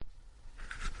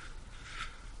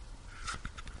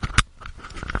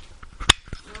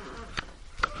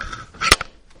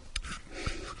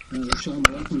Shalom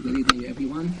Aleichem, good evening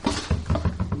everyone.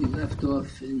 We left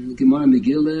off in Gemara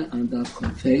Megillah on Daf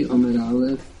Kafei Omer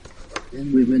Aleph,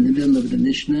 and we were in the middle of the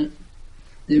Mishnah.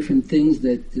 Different things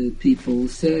that people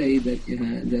say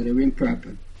that are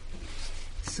improper.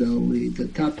 So the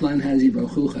top line has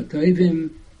Yivachu Chatoivim,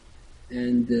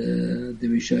 and the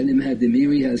Rishonim had the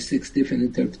Miri has 6 different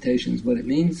interpretations what it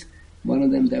means. One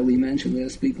of them that we mentioned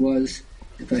last week was,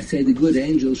 if I say the good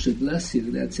angel should bless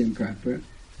you, that's improper,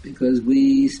 because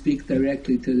we speak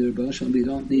directly to the Rebbe Shalom, we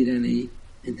don't need any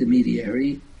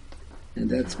intermediary, and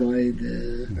that's why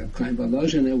the Reb Chaim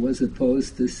Volozhiner was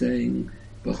opposed to saying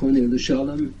Bachuni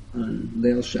L'Shalom on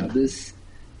Leil Shabbos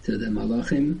to the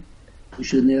Malachim. We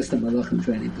shouldn't ask the Malachim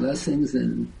for any blessings,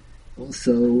 and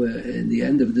also in the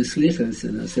end of the Slichas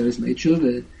and Aseres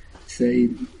Meitshuvah say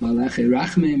Malachi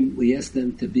Rachmim, we ask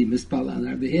them to be mispal on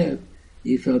our behalf.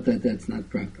 He felt that that's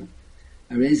not proper.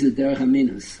 Areza Derech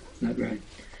Aminus, not right.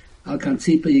 Al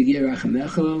Kanzipa Yigir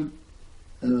Rachamecha,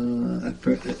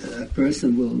 a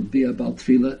person will be about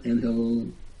tefillah and he'll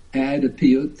add a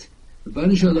piyut.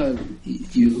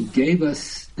 You gave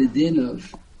us the din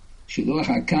of Shiluach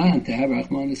HaKan to have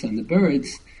Rachmanis on the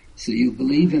birds, so you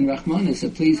believe in Rachmanis, so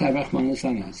please have Rachmanis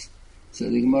on us. So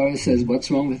the Gemara says,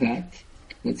 what's wrong with that?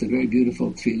 That's a very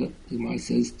beautiful tefillah. The Gemara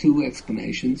says 2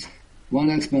 explanations. One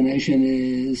explanation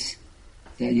is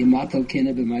that Yamatal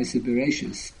Kina b'Maisa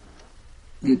Bereshis.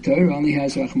 The Torah only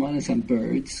has Rachmanis on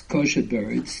birds, kosher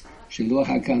birds. Shiluach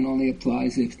HaKan only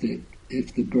applies if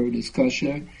the bird is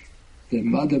kosher. The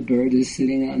mother bird is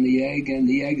sitting on the egg, and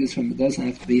the egg is from, it doesn't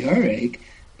have to be her egg,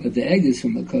 but the egg is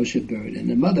from a kosher bird,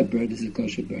 and the mother bird is a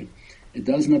kosher bird. It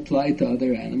doesn't apply to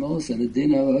other animals, and the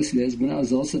din of Osli Ezbunah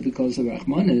is also because of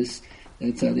Rachmanis.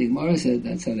 That's how the Gemara said,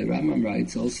 that's how the Rambam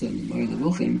writes also in the Moreh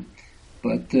Nevuchim.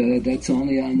 But that's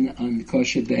only on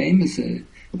kosher behemoths.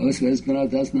 Osli Ezbunah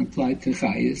doesn't apply to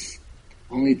chayis,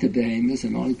 only to behemoths,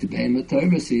 and only to behemoth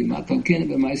Torah. So you matal kineh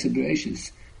b'maisa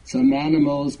bereshis. Some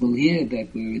animals will hear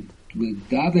that we're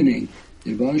davening.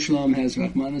 The Rebbe Shalom has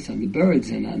Rachmanis on the birds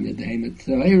and on the behemoth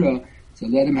Torah, so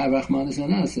let him have Rachmanis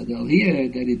on us. So they'll hear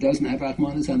that he doesn't have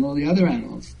Rachmanis on all the other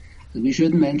animals. So we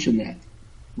shouldn't mention that.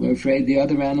 We're afraid the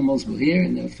other animals will hear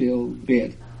and they'll feel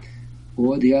bad.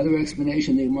 Or the other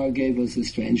explanation the Gemara gave was a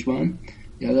strange one.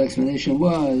 The other explanation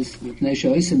was, so the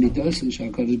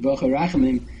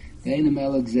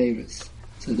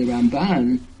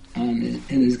Ramban, in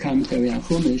his commentary on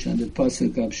Chumash, on the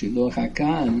Pasuk of Shiluach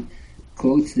HaKan,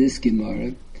 quotes this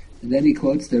Gemara, and then he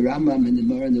quotes the Rambam in the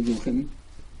Moreh Nevuchim.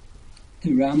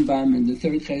 The Rambam in the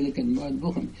 3rd Chelik in the Moreh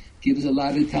Nevuchim gives a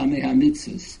lot of Tamei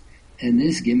HaMitzvahs. And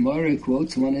this Gemara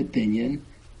quotes one opinion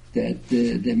that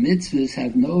the mitzvahs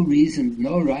have no reason,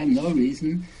 no rhyme, no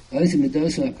reason. It's just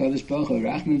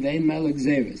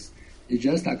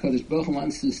HaKadosh Baruch Hu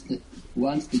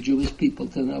wants the Jewish people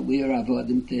to know we are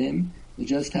avodim to Him.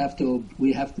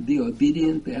 We have to be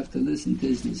obedient, we have to listen to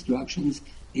His instructions,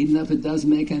 even if it doesn't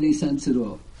make any sense at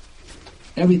all.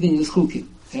 Everything is chukim,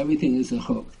 everything is a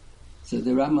chok. So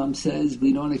the Rambam says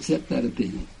we don't accept that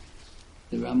opinion.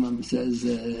 The Rambam says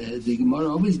the Gemara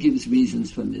always gives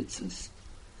reasons for mitzvahs.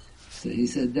 So he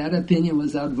said that opinion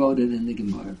was outvoted in the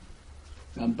Gemara.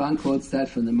 Ramban quotes that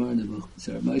from the Moreh Nevuchim.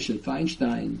 So Moshe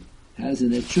Feinstein has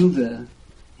in a tshuva,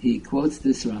 he quotes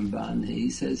this Ramban.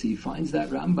 He says he finds that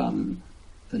Rambam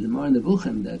from the Moreh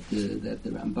Nevuchim that the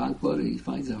Ramban quoted, he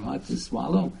finds it hard to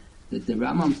swallow, that the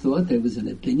Rambam thought there was an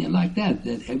opinion like that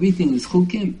everything is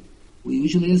chukim. We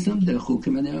usually assume they're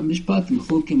chukim and they're mishpatim.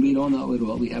 Chukim we don't know at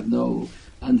all. We have no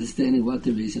understanding what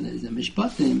the reason is. And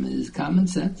mishpatim is common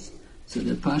sense. So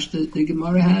the Pashta, the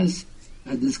Gemara has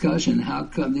a discussion. How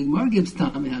come, the Gemara gives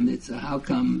Tamei HaMitzvah, how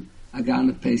come a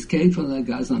Ganav pays kefil and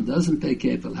a Gazlan doesn't pay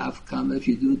kefil? How come if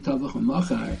you do Tovach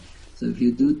U'Machar, so if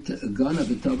you do a Ganav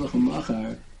and Tovach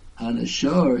U'Machar on a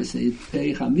shore, so you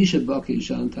pay Chamisha Baki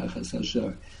Yishalom Tachas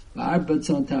HaShor.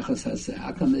 V'Arbatzon Tachas HaSeh.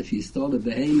 How come if you stole a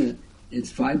behemoth,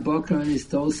 it's 5 bakar and he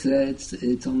stole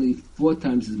it's only 4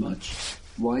 times as much?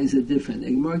 Why is it different?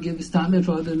 The Gemara gives time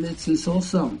for other mitzvahs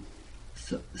also.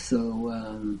 So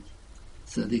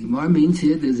the Gemara means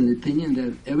here there's an opinion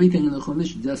that everything in the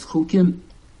Chumash is just chukim.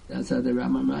 That's how the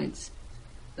Rambam writes.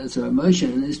 That's why Moshe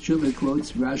in this Tshuva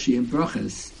quotes Rashi and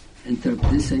Brachas, and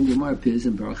this same Gemara appears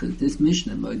in Brachas. This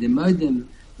Mishnah, the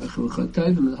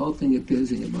whole thing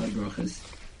appears in Gemara Brachas.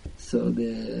 So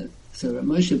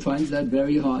Moshe finds that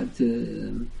very hard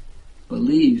to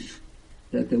believe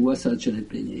that there was such an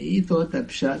opinion. He thought that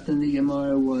Pshat in the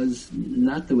Gemara was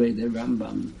not the way the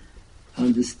Rambam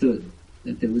understood.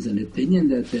 That there was an opinion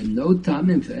that there are no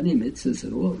tamim for any mitzvahs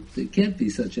at all. There can't be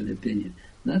such an opinion.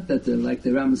 Not that, like the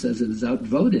Rambam says, it is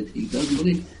outvoted. He doesn't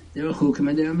believe there are chukim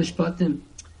and there are mishpatim.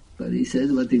 But he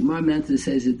says what the Gemara meant to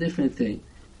say is a different thing.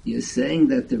 You're saying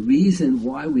that the reason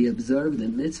why we observe the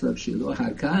mitzvah of Shiluach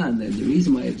HaKahan, and the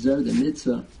reason why I observe the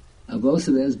mitzvah of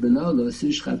Oseves Benolo,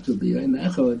 Sishchatu B'Yoyim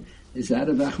Echod, is out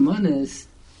of Achmanis.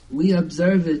 We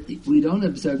observe it. We don't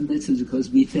observe mitzvahs because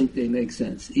we think they make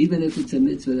sense, even if it's a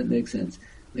mitzvah that makes sense.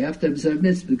 We have to observe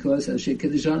mitzvahs because Asher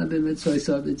Kedeshana b'mitzvah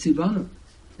Yisrael b'tzivanu.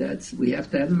 That's, we have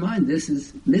to have in mind, this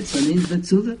is, mitzvah means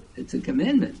mitzvah. It's a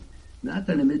commandment. Not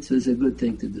that a mitzvah is a good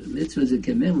thing to do. Mitzvah is a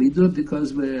commandment. We do it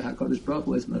because we're HaKadosh Baruch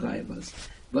Hu is Mechayef us.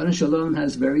 Baruch Shalom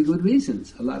has very good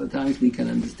reasons. A lot of times we can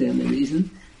understand the reason,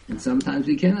 and sometimes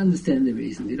we can't understand the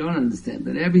reason. We don't understand.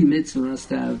 But every mitzvah must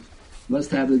have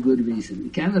a good reason.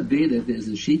 It cannot be that there's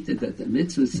a shita that the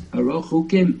mitzvahs aroch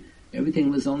hukim, everything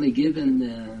was only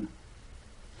given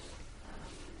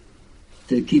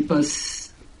to keep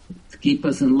us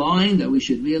in line, that we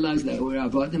should realize that we're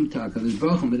avodim to HaKadosh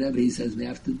Baruch Hu, whatever he says we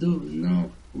have to do.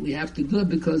 No, we have to do it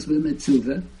because we're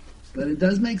mitzvah, but it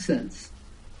does make sense.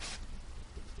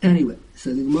 Anyway,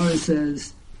 so the Gemara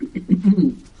says,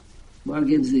 Gemara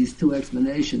gives these two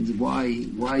explanations why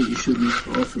you shouldn't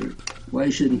why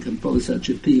you shouldn't compose such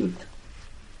a piyut.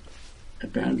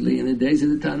 Apparently, in the days of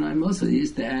the Tanaim also, they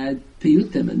used to add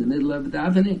piyutim in the middle of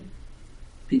davening.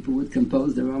 People would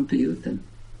compose their own piyutim.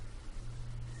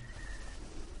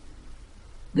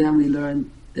 Then we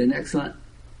learn the next line.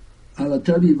 Some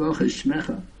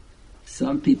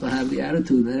people have the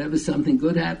attitude that whenever something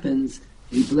good happens,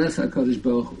 we bless HaKadosh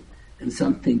Baruch Hu. And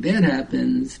something bad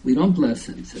happens, we don't bless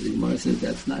him. So the Gemara says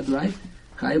that's not right.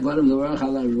 So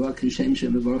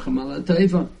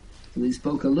we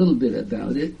spoke a little bit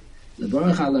about it. It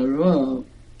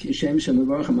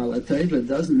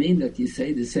doesn't mean that you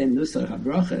say the same nusach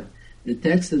habracha. The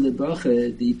text of the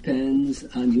bracha depends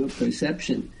on your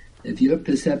perception. If your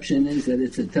perception is that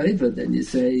it's a taiva, then you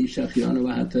say Shachionu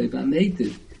HaTaiva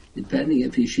Meitiv. Depending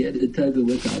if he shared the taiva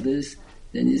with others,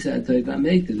 then you say HaTaiva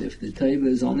Meitiv. If the taiva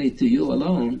is only to you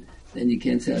alone, then you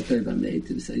can't say HaTaiva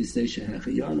Meitiv. So you say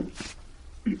Shachionu.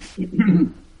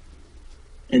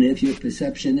 And if your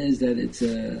perception is that it's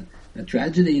a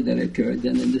tragedy that occurred,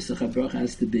 then the nusach habracha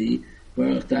has to be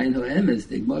Baruch Dain Ho'emes.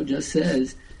 The Gemara just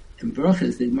says in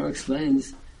brachas, the Gemara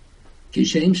explains. When you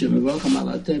say the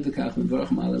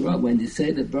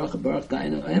bracha Baruch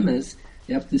Dainu Emes,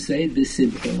 you have to say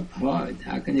b'simcha hard.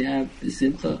 How can you have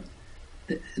b'simcha?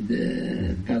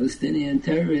 The Palestinian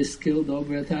terrorists killed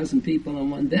over 1,000 people in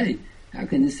one day. How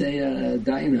can you say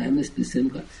Dainu Emes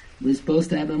b'simcha? We're supposed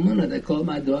to have emunah. They call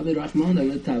my David Rachmana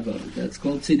l'tavo. That's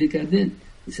called Tzidik Adin.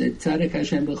 He said Tzadik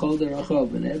Hashem b'chol derachov.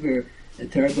 Whenever a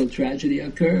terrible tragedy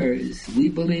occurs, we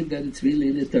believe that it's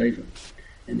really the taiva.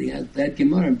 And that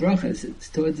Gemara in Brachas, it's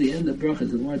towards the end of Brachas,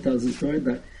 the Gemara tells a story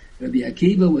about Rabbi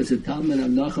Akiva was a Talmud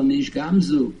of Nachum Ish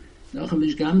Gamzu. Nachum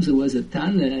Ish Gamzu was a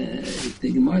Tana.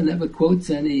 The Gemara never quotes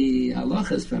any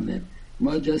halachas from him.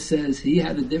 Gemara just says he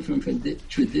had a different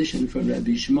tradition from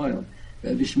Rabbi Shmuel.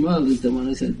 Rabbi Shmuel is the one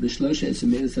who said, B'shloshes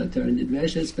Emiris HaTorah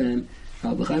Nidreshes B'hem,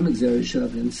 Kal B'chaim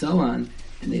Exerishav, and so on.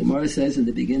 And the Gemara says in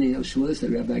the beginning of Shavuos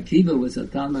that Rabbi Akiva was a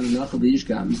Talmud of Nachum Ish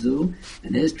Gamzu,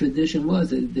 and his tradition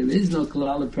was that there is no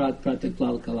Kalal Prata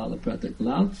Klal, Kalal Prata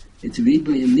Klal. It's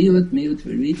Ribu and Miut, Miut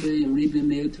Ribu and Ribu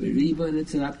Miut Ribu, and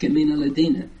it's an Apkamina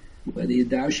Ladina. Whether you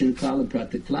darshan Kalal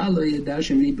Prata Klal or you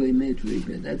darshan Ribu and Miut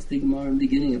Ribu. That's the Gemara in the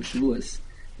beginning of Shavuos,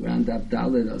 around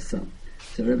Abdalit or so.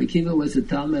 So Rabbi Akiva was a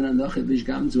Talmud of Nachum Ish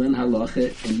Gamzu in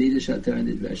Halacha, in Midrash HaTorah and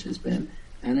Nidreshes B'hem,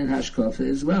 and in Hashkafa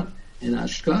as well. In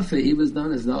Ashkafa, he was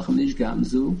known as Nachum Ish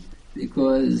Gamzu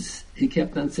because he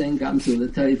kept on saying Gamzu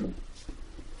l'Taiva.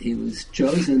 He was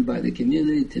chosen by the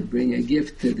community to bring a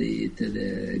gift to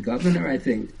the governor, I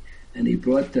think, and he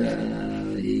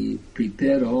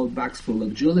prepared a whole box full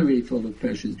of jewelry, full of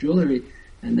precious jewelry,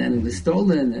 and then it was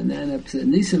stolen, and then it was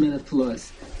Nisim and a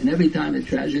floss. And every time a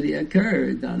tragedy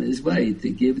occurred on his way to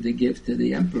give the gift to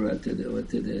the emperor, to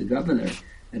the governor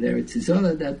at Eretz Yisrael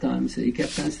at that time, so he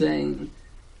kept on saying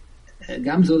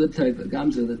Gamzu l'Taiva,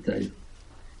 Gamzu l'Taiva.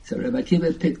 So Rabbi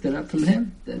Akiva picked it up from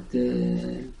him, that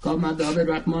Kol Ma David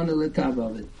Rachmana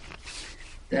l'Tavo.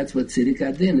 That's what Tzidik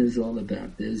Adin is all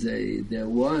about. He's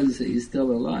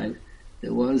still alive,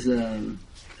 there was a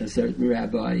certain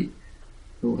rabbi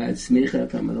who had smicha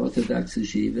from an Orthodox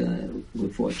yeshiva. We're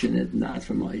fortunate not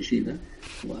from our yeshiva,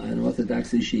 an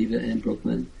Orthodox yeshiva in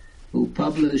Brooklyn, who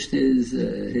published his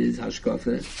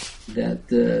hashkafa that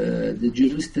the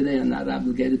Jews today are not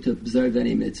obligated to observe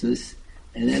any mitzvahs,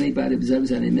 and anybody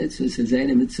observes any mitzvahs is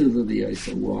any mitzvah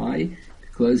b'yoysa. Why?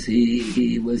 Because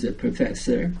he was a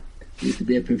professor. He used to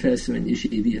be a professor in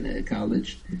yeshiva in a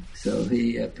college. So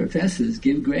professors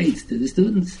give grades to the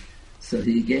students. So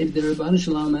he gave the Rabban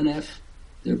Shalom an F.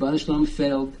 The Rabban Shalom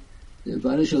failed. The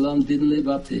Rebbeinu Shalom didn't live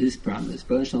up to his promise.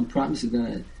 Rebbeinu Shalom promised he's going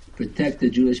to protect the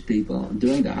Jewish people. And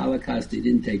during the Holocaust, he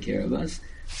didn't take care of us.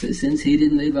 So since he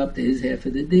didn't live up to his half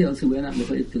of the deal, so we're not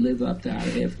mechuyev to live up to our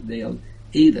half of the deal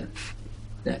either.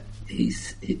 That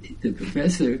the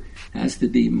professor has to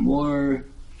be more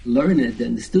learned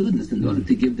than the students in order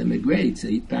to give them a grade. So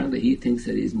apparently he thinks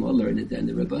that he's more learned than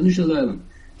the Rebbeinu Shalom.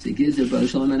 So he gives the Rebbeinu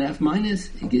Shalom an F minus.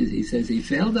 He says he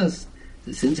failed us.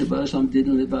 So since the Rebbeinu Shalom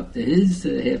didn't live up to his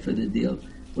half of the deal,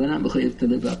 we're not mechuyev to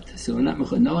live up to. So we're not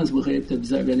mechuyev. No one's mechuyev to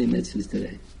observe any mitzvahs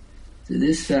today. So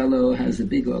this fellow has a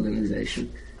big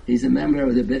organization. He's a member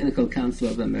of the Rabbinical Council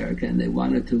of America, and they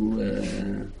wanted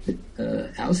to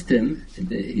oust him.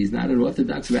 He's not an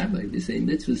Orthodox rabbi. They say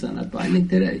mitzvahs are not binding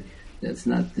today. That's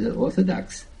not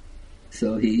Orthodox.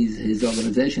 So his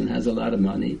organization has a lot of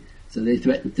money. So they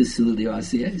threatened to sue the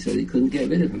RCA, so they couldn't get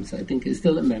rid of him. So I think he's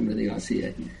still a member of the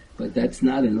RCA. But that's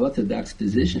not an Orthodox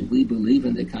position. We believe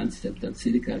in the concept of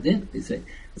Tzidik Adin. We say,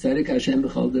 Tzidik Hashem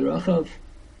b'chol derachov.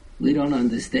 We don't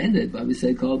understand it, but we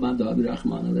say, Kol B'David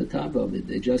Rachman on the top of it.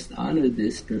 They just honored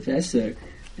this professor,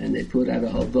 and they put out a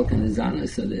whole book in his honor.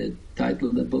 So the title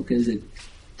of the book is a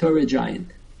Torah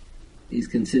Giant. He's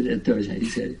considered a Torah giant.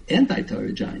 He's an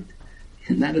anti-Torah giant.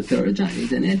 Not a Torah giant,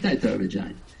 he's an anti-Torah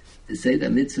giant. To say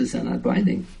that mitzvahs are not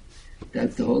binding,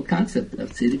 that's the whole concept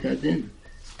of Tzidik Adin.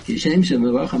 We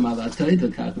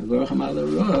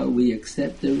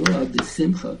accept the Ruah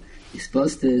b'simcha. You're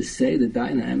supposed to say the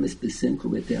dynamis b'simcha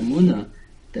with the emunah,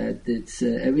 that it's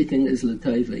everything is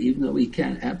l'toiva, even though we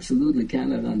absolutely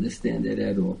cannot understand it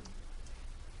at all.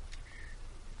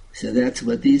 So that's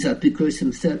what these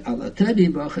Apikusim said.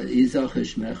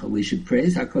 We should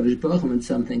praise HaKadosh Baruch Hu when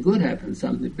something good happens.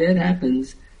 Something bad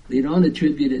happens, we don't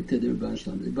attribute it to the Rebbeinu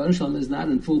Shalom. The Rebbeinu Shalom is not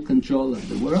in full control of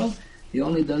the world. He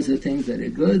only does the things that are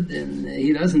good, and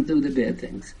he doesn't do the bad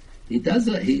things.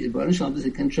 Rebbeinu Shalom is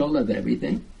in control of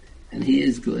everything, and he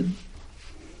is good.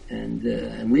 And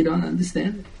we don't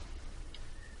understand it.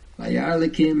 Vayar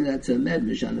Lakim, that's a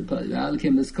medrash on the part. Vayar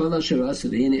Lakim is kol asher asa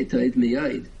v'hinei toiv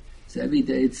miyod. So every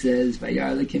day it says,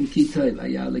 Vayar Lakim ki toiv,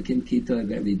 Vayar Lakim ki toiv,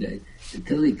 every day.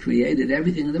 Until he created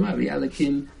everything in the world. Vayar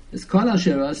Lakim is kol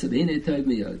asher asa v'hinei toiv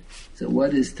miyod. So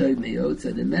what is toiv miyod?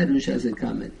 So the medrash has a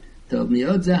comment. Tov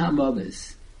miyod zeh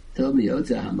hamavis. Tov miyod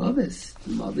zeh hamavis.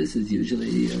 Mavis is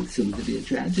usually assumed to be a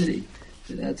tragedy.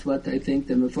 So that's what I think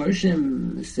the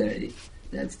Mefarshim say.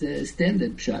 That's the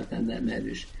standard pshat on that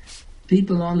medrash.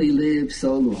 People only live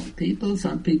so long.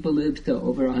 Some people live to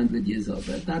over 100 years old,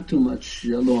 but not too much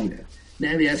longer.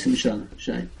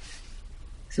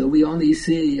 So we only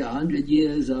see 100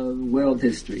 years of world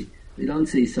history. We don't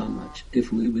see so much.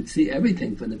 If we would see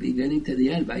everything from the beginning to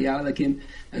the end,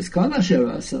 as kol asher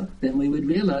asa, then we would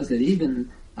realize that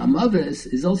even Amavis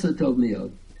is also Tov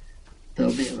Miyod.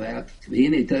 Tov Miyod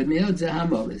zeh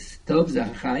Hamavis. Tov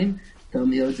zeh Chaim, Tov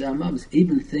Miyod zeh Hamavis.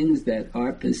 Even things that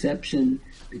are perception,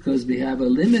 because we have a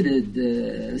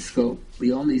limited scope.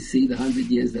 We only see the 100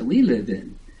 years that we live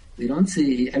in. We don't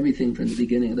see everything from the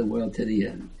beginning of the world to the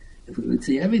end. If we would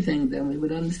see everything, then we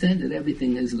would understand that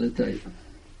everything is l'toiva.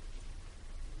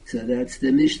 So that's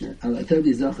the Mishnah.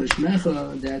 Al-Atovi Zocher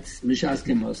Shmecha, that's Mishas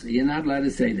Kemosa. You're not allowed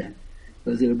to say that.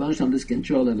 Because the Rebbeinu Shalom has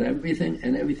control of everything,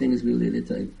 and everything is really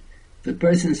l'toiva. If a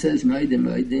person says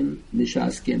Moedim,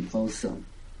 Mishas Kem also.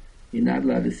 You're not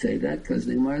allowed to say that, because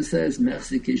the Gemara says,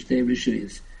 Mechzik Ishtei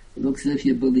Rishuyas. It looks as if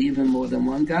you believe in more than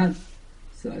one God.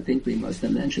 So I think we must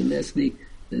have mentioned last week,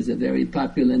 there's a very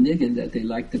popular niggin that they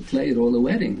like to play at all the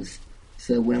weddings.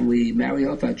 So when we marry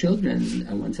off our children,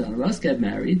 and when some of us get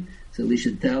married, so we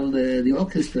should tell the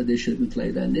orchestra they shouldn't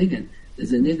play that niggin.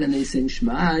 There's a niggin, they sing,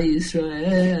 Shema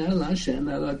Yisrael, Hashem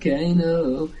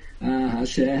Elokeinu,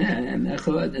 Hashem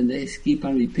Echad, and they keep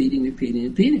on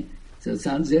repeating. So it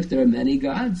sounds as if there are many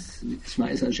gods. Shema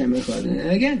Yisrael Hashem Echad, and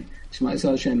again, Shema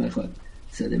Yisrael Hashem Echad.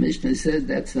 So the Mishnah says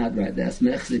that's not right. That's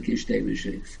Mechzik Ishtei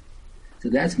Rishuyas. So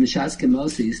that's Mishas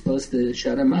Kemosi. You're supposed to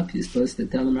shut him up. You're supposed to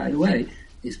tell him right away.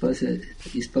 You're supposed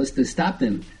to stop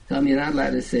him. Tell him you're not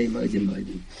allowed to say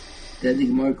Moedim. Then the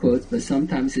Gemara quotes, but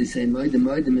sometimes they say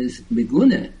Moedim is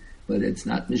Meguna, but it's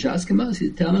not Mishas Kemosi.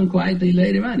 You tell him quietly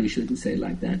later on. You shouldn't say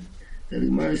like that. The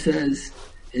Gemara says,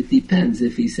 it depends.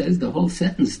 If he says the whole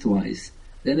sentence twice,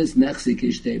 then it's Mechzik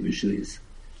Ishtei Rishuyas.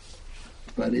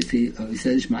 But if he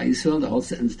says Shema Yisrael, the whole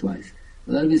sentence twice.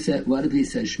 What if he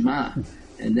says Shema?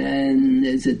 And then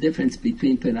there's a difference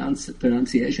between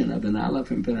pronunciation of an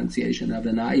aleph and pronunciation of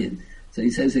an ayin. So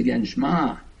he says again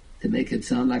Shema, to make it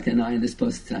sound like an ayin is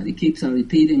supposed to sound. He keeps on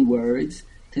repeating words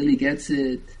till he gets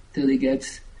the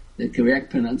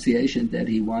correct pronunciation that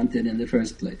he wanted in the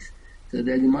first place. So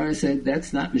the Gemara said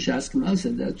that's not Mishas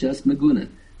Kemosa, that's just Meguna.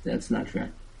 That's not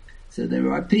right. So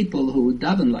there are people who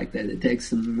daven like that. It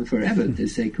takes them forever to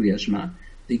say Kriya Shema.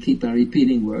 They keep on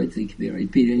repeating words, they keep on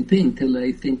repeating till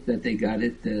they think that they got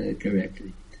it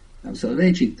correctly. Rav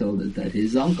Soloveitchik told us that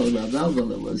his uncle Rav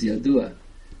Elvela was Yadua.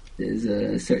 There's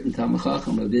a certain Talmid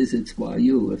Chacham who visits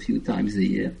YU a few times a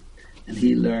year, and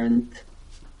he learned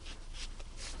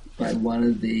by one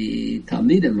of the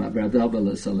Talmidim of Rav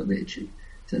Elvela Soloveitchik.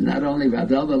 So not only Rav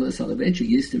Elvela Soloveitchik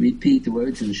used to repeat the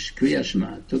words in Kriya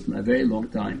Shema, it took him a very long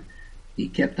time. He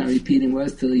kept on repeating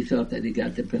words till he felt that he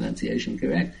got the pronunciation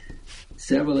correct.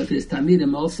 Several of his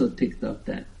Talmidim also picked up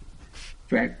that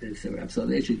practice. So Rav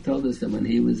Soloveitchik told us that when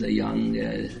he was a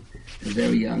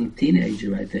very young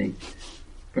teenager, I think,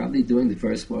 probably during the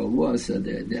First World War, so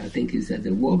I think he said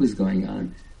the war was going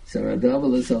on. So Rav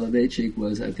Elvela Soloveitchik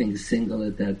was, I think, single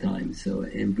at that time. So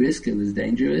in Brisk it was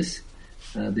dangerous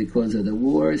because of the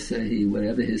war. So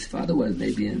wherever his father was,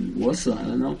 maybe in Warsaw, I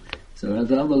don't know. So Rav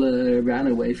Elvela ran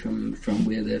away from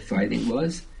where the fighting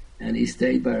was, and he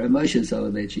stayed by Rav Moshe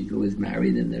Soloveitchik, who was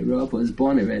married, and the Rav was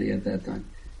born already at that time.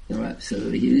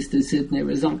 So he used to sit near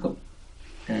his uncle.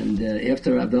 And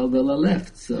after Rav Elvela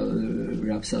left, so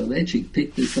Rav Soloveitchik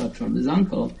picked this up from his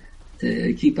uncle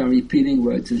to keep on repeating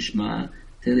words in Shema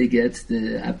till he gets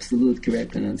the absolute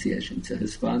correct pronunciation. So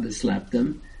his father slapped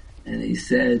him, and he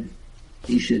said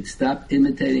he should stop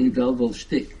imitating Velvel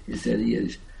shtick. He said in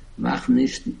Yiddish, mach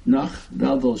nicht noch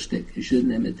Velvel shtick. He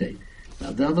shouldn't imitate.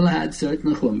 Now, Velvel had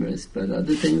certain chumras, but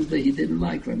other things that he didn't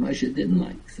like, Rav Moshe didn't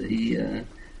like. So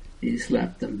he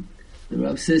slapped him. The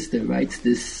Rav's sister writes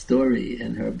this story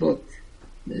in her book.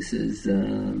 This is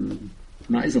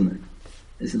Meiselman.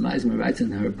 Mrs. Meiselman writes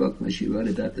in her book when she wrote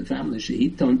about the family. She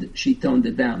toned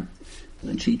it down.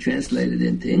 When she translated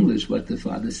into English what the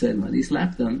father said when he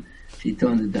slapped them, she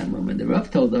toned it down. When the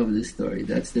Rav told over the story,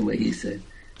 that's the way he said.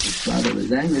 His father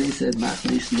was angry. He said, "Mach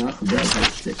nicht noch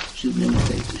shtick." Shouldn't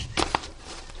imitate the shtick.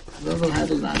 Rav had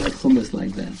a lot of chumas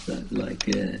like that, like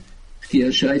Tia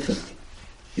Shaifa.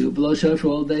 He would blow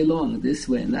shofar all day long, this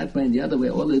way and that way and the other way,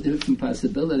 all the different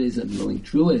possibilities of blowing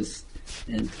truas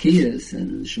and kiyas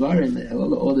and shvarim,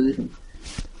 all the different.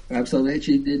 Rav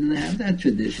Soloveitchik didn't have that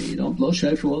tradition. You don't blow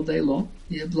shofar all day long.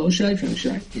 You blow shofar.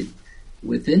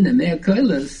 Within the Mea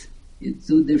Koilas, you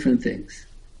do different things.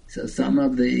 So some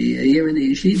of here in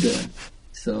the yeshiva,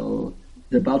 so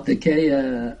the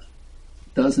Baltakeya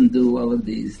doesn't do all of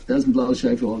these, doesn't blow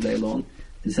shofar all day long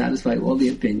to satisfy all the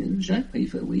opinions.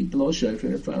 We blow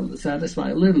shofar to satisfy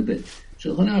a little bit.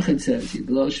 Shulchan Aruch says you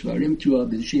blow shvarim trua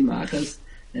b'shim achas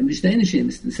and b'shteinishim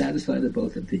to satisfy the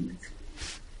both opinions.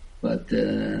 But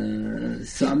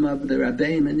some of the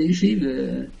rabbeim in the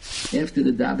yeshiva, after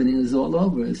the davening is all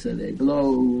over, so they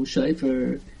blow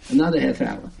shofar another half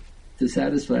hour to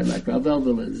satisfy, like Rav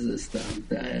Elvela's stuff.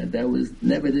 That was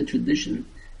never the tradition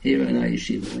here in our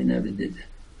yeshiva. We never did that.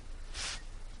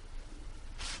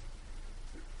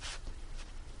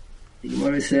 The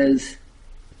Gemara says,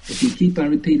 if you keep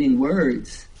on repeating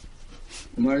words,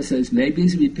 the Gemara says, maybe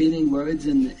he's repeating words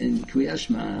in Kriya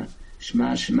Shema,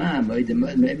 Shema Shema,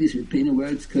 maybe he's repeating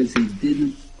words because he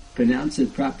didn't pronounce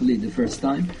it properly the first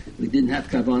time, we didn't have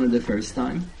Kavanah the first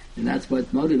time, and that's what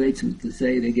motivates him to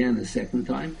say it again the second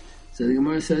time. So the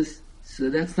Gemara says,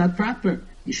 so that's not proper.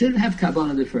 You shouldn't have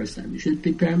Kavanah the first time. You should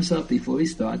prepare himself before he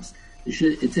starts.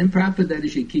 It's improper that he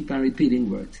should keep on repeating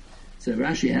words. So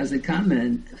Rashi has a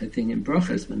comment, I think in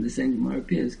Brochas, when the same Gemara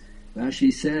appears,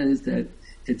 Rashi says that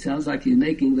it sounds like he's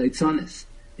making leitzonis.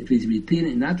 If he's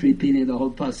not repeating the whole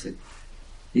pasuk,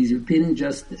 he's repeating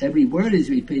just every word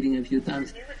he's repeating a few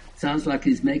times. It sounds like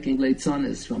he's making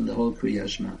leitzonis from the whole Kriya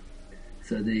Shema.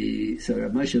 So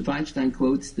Rav Moshe Feinstein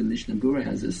quotes the Mishnah Berurah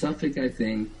has a suffix, I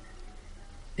think.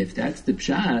 If that's the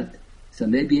pshat, so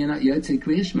maybe you're not Yotzei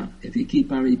Kriya Shema if you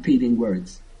keep on repeating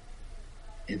words.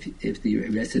 If the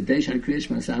recitation of Kriya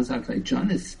Shema sounds like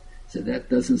Jonas, so that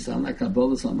doesn't sound like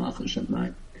Kabbalah Al Malchus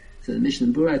Shamayim. So the Mishnah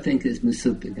Berurah, I think, is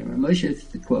Mesupik. And Rav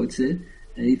Moshe quotes it,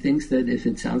 and he thinks that if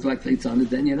it sounds like Leitzana,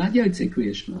 then you're not Yotzei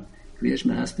Kriya Shema. Kriya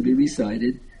Shema has to be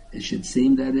recited. It should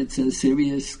seem that it's a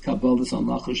serious Kabbalah Al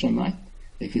Malchus Shamayim.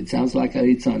 If it sounds like a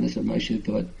Leitzana, so Moshe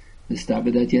thought,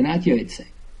 that you're not Yotzei.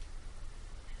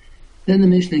 Then the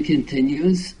Mishnah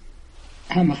continues,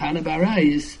 Hamachana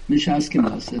Barayis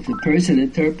Mishaskenos. If a person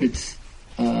interprets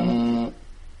Lo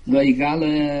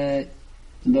Yigala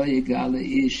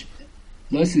Ish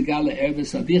Lo Yigala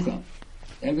Erves Avicha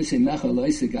Erves Imecha Lo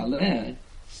Yigala,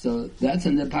 so that's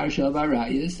in the parsha of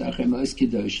Arayis, Achemos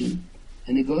Kedoshim,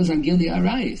 and it goes on Gili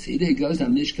Arayis. Either it goes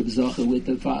on Nishkav Zocha with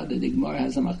the father. The Gemara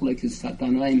has a machlekes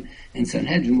Satanaim and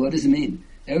Sanhedrin. What does it mean?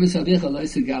 Erves Avicha Lo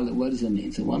Yigala. What does it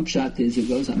mean? So one pshat is it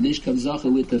goes on Nishkav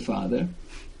Zocha with the father.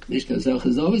 Mishka Zoch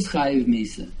is always Chayiv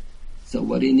Misa. So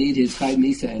what do you need? His Chayv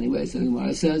Misa anyway. So the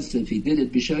Gemara says if he did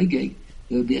it b'shoigeg,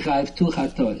 it would be Chayv 2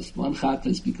 chatos. One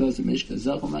chatos because of Mishka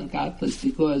Zoch, one chatos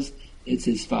because it's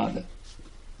his father.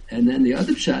 And then the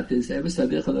other pshat is Eves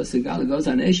Avicha Lo Segala goes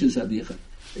on Eishes Avicha.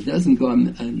 It doesn't go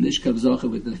on Mishka Zoch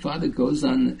with the father, it goes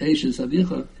on Eishes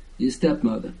Avicha, his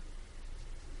stepmother.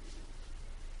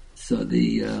 So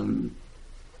the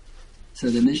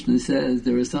Mishnah says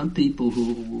there are some people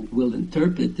who will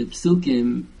interpret the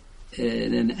psukim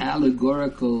in an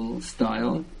allegorical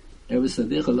style. Eves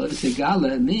Avicha Lo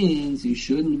Segala means you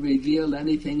shouldn't reveal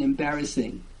anything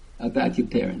embarrassing about your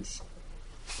parents.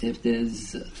 If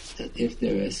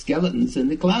there are skeletons in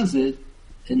the closet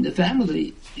in the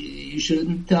family, you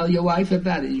shouldn't tell your wife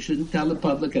about it. You shouldn't tell the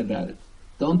public about it.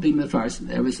 Don't be mefarsim.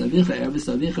 Eves avicha,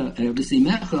 eves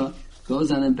imecha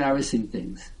goes on embarrassing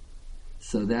things.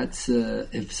 So that's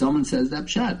if someone says that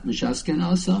pshat, mishasken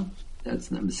also.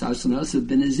 That's not mishasken also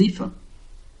bin azifa.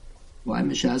 Why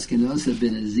mishasken also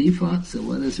bin azifa? So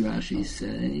what does Rashi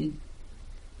say?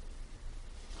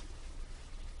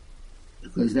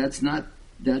 Because that's not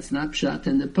pshat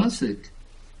in the pasuk.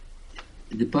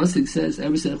 The pasuk says,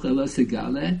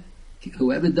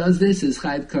 whoever does this is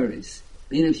chayv kares.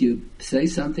 I mean, if you say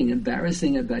something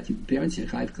embarrassing about your parents, you're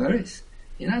chayv kares.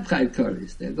 You're not chayv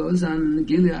kares. That goes on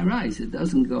Gili Arais. It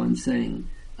doesn't go on saying,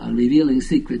 on revealing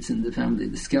secrets in the family,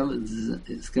 the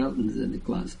skeletons in the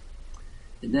closet.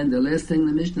 And then the last thing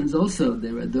the Mishnah is also,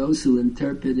 there are those who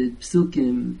interpreted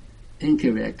psukim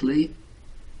incorrectly.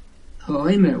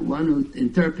 Hoimer, one who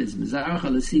interprets Moilach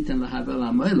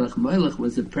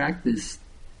was a practice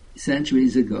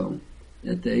centuries ago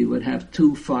that they would have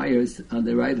two fires on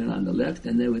the right and on the left,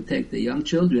 and they would take the young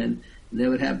children and they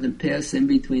would have them pass in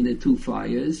between the two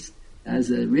fires as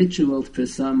a ritual for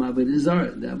some Avodah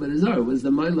Zarah. The Avodah Zarah was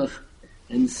the Moilach,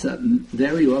 and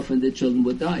very often the children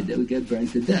would die. They would get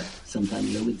burned to death.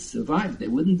 Sometimes they would survive. They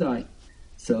wouldn't die.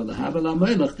 So the Havala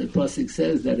Moilach, the pasuk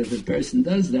says that if a person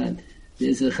does that,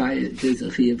 there's a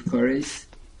chiyuv koris,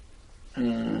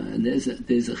 and there's a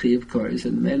chiyuv koris,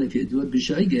 and if you do it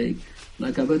b'shoigeg,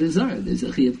 like Avodah Zarah, there's a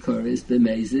chiyuv koris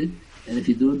b'mezid, and if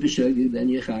you do it b'shoigeg, then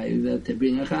you're chayiv to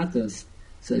bring a chatos.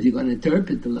 So if you're going to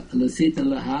interpret the lasit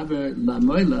and lahaver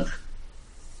lamoilach,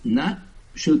 not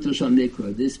shuto shal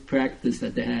mikra, this practice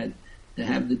that they had to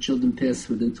have the children pass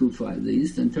through the two fires, they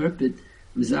used to interpret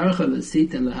mizarcha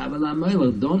lasit and lahaver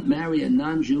lamoilach. Don't marry a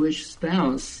non-Jewish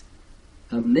spouse.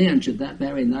 A man should not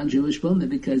marry a non-Jewish woman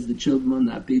because the children will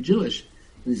not be Jewish.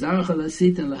 You shouldn't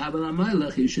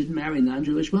marry a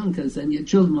non-Jewish woman because then your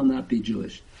children will not be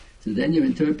Jewish. So then you're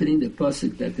interpreting the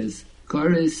pasuk that there's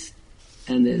chorus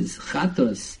and there's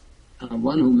chatos,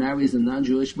 one who marries a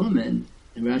non-Jewish woman.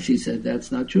 And Rashi said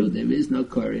that's not true. There is no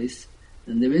chorus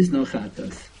and there is no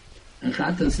chatos. And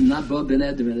chatos is not bo ben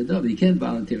eder and adov. You can't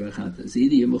volunteer a chatos.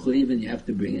 Either you're mechuyev and you have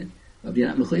to bring it, or if you're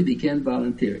not mechuyev, you can't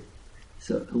volunteer it.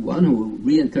 So one who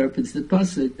reinterprets the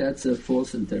pasuk, that's a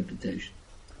false interpretation.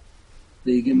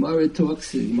 The Gemara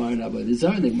talks, the Gemara in Avodah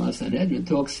Zarah, the Gemara Sanhedrin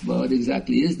talks about what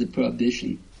exactly is the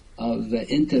prohibition of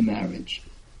intermarriage.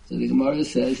 So the Gemara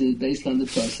says it's based on the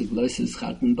pasuk, Lo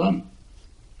yischatan bam,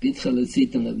 bitcha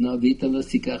l'tzitan levna, vita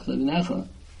l'tzikach levnecha.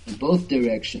 In both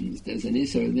directions, there's an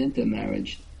issur of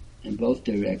intermarriage. In both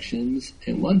directions,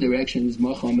 in one direction is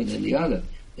more chomer than the other.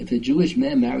 If a Jewish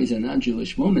man marries a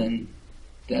non-Jewish woman,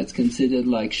 that's considered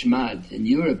like shmad. In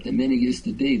Europe, the minhag used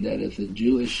to be that if a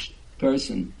Jewish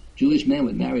man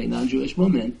would marry a non-Jewish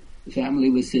woman, the family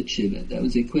would sit shiva. That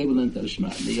was the equivalent of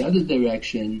shmad. In the other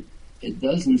direction, it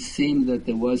doesn't seem that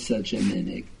there was such a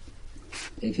minhag.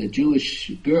 If a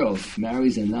Jewish girl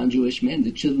marries a non-Jewish man,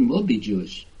 the children will be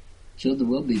Jewish. Children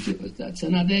will be Jewish. That's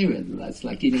an avera. That's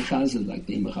like eating chazal, like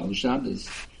being mechal Shabbos.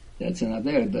 That's an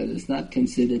avera, but it's not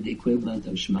considered the equivalent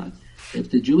of shmad.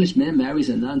 If the Jewish man marries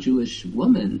a non-Jewish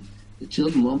woman, the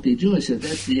children won't be Jewish, so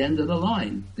that's the end of the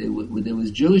line. There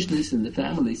was Jewishness in the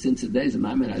family since the days of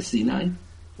Maimon HaSinai,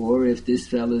 or if this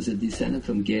fellow is a descendant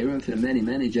from Gerim for many,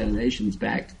 many generations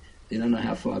back, they don't know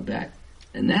how far back.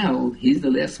 And now, he's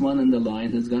the last one in the line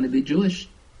who's going to be Jewish,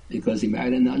 because he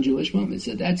married a non-Jewish woman.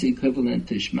 So that's the equivalent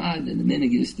to Shmad, and the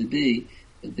minhag used to be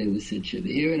that they would sit shiva.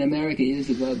 Here in America years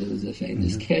ago, there was a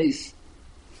famous case,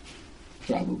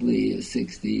 probably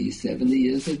 60, 70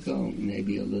 years ago,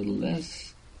 maybe a little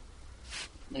less,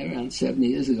 around 70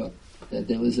 years ago, that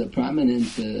there was a prominent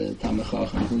Talmid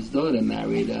Chacham whose daughter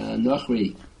married a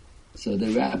Nochri. So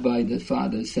the rabbi, the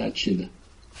father, sat shiva.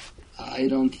 I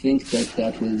don't think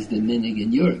that was the minhag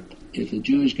in Europe. If a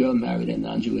Jewish girl married a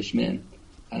non-Jewish man,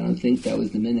 I don't think that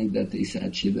was the minhag that they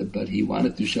sat shiva, but he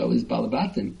wanted to show his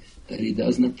balabatim that he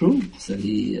doesn't approve. So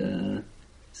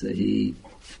he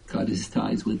cut his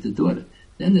ties with the daughter.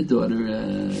 Then the daughter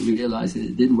realized that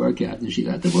it didn't work out, and she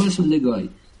got divorced from the guy,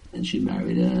 and she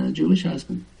married a Jewish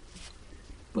husband.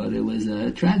 But it was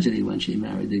a tragedy when she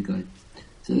married the guy.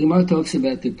 So the Gemara talks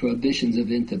about the prohibitions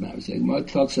of intermarriage. The Gemara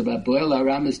talks about Boel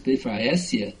Aramis Bifar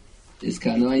Hesia is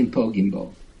Kanoim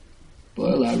Pogimbo.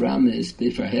 Boel Aramis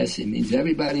Bifar Hesia means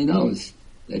everybody knows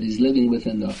that he's living with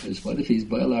a nofis. What if he's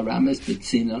Boel Aramis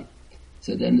Bitzina?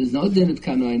 So then there's no din of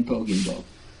Kanoim Pogimbo.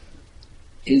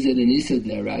 Is it an Issa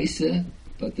Deraisa,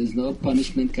 but there's no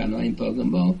punishment Kanoim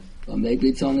Pogimbo? Or maybe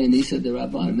it's only an Issa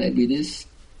Derabban. Maybe this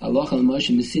Aloch al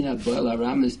Moshe Messina Boel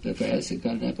Aramis Bifar Hesia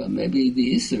Kanepa. Maybe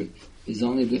the Issa is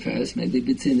only Bifar, maybe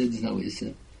Bitzina there's no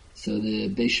Issa. So the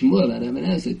Beishmuel and Ibn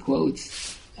Ezra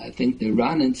quotes, I think the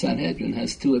Ran in Sanhedrin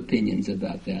has two opinions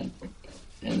about that.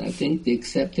 And I think the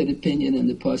accepted opinion in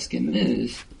the Poskim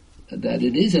is that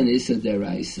it is an Issa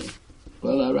Deraisa.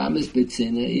 Well, Aramis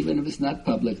Bitzina, even if it's not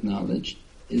public knowledge,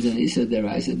 is an Issa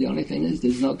Deraisa. The only thing is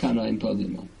there's no Kanoim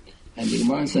Pogimo. And the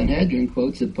Gemara in Sanhedrin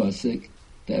quotes a Posik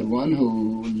that one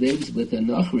who lives with a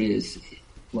Nochris,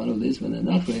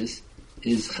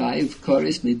 is Chayiv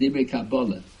Koris Midibri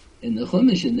Kabbalah. In the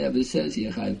Chumash it never says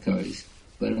you're Chayiv Koris.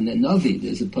 But in the Novi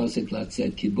there's a Pasuk that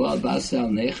said, Kibol Basal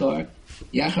Nechor,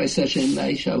 Yachar Sashem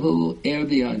Naishahu Er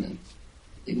B'yonan.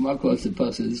 The Gemara quotes the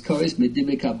Pasuk, it's Koris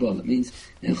Midibri Kabbalah. It means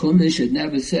in Chumash it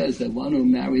never says that one who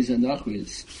marries a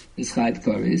Nochris is Chayiv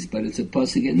Koris, but it's a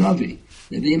Pasuk in Novi.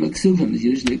 The Nevi'im Aksuvim is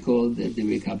usually called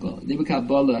Dibri Kabbalah. Dibri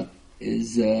Kabbalah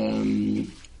is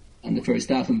on the first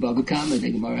half in Bava Kama,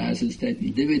 the Gemara has a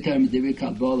statement, Divrei Torah Divrei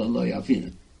Kabbalah lo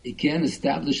yafina. You can't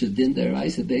establish a din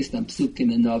deraisa based on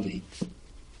psukim and novi.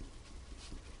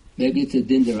 Maybe it's a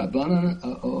din derabanan,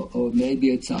 or maybe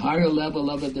it's a higher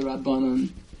level of a derabanan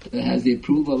that has the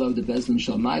approval of the Bezdin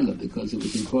Shalmaila because it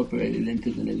was incorporated into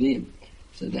the Nevi'im.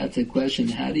 So that's a question,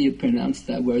 how do you pronounce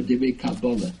that word Divrei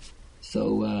Kabbalah?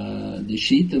 So the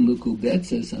Shita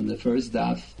Mukubetzes on the first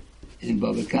daf in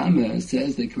Bava Kama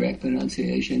says the correct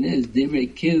pronunciation is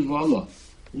Divrei Kivolo.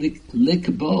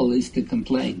 Likbol is to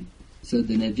complain. So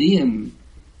the Nevi'im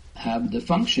have the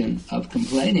function of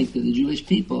complaining to the Jewish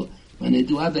people when they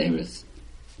do Averis.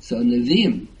 So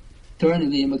Nevi'im, Torah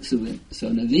Nevi'im Ksuvim. So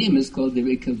Nevi'im is called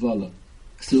Divrei Kivolo.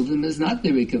 Ksuvim is not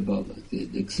Divrei Kivolo.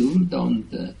 The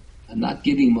Ksuvim are not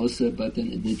giving Musa, but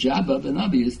the job of an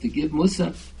Navi is to give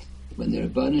Musa. When the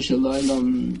Rabbanu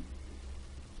Shalom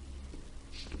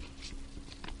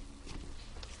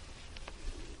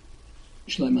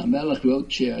Shlomo HaMelech wrote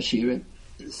Shir Ashirim,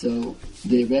 so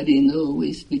they already knew,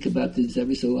 we speak about this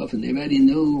every so often, they already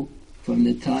knew from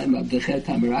the time of the Chet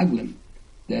HaMeraglim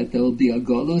that there will be a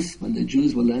Golus, when the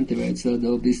Jews will enter it, so they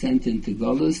will be sent into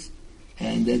Golus,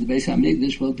 and the Beis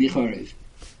HaMikdash will be Chorev.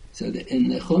 So in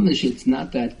the Chumash it's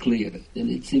not that clear. Then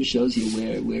it shows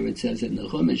you where it says it in the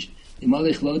Chumash.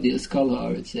 Imalech Lodius Kol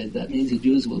Haaretz said that means the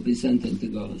Jews will be sent into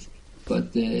Golus.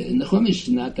 But in the Chumash it's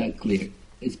not that clear.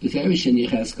 It's Beferish in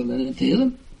Yecheskel and in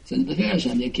Tehillim. So in Beferish,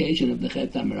 on the occasion of the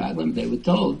Chet HaMeraglim, they were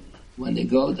told when they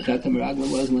go, the Chet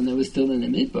HaMeraglim was when they were still in the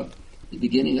Midbar, the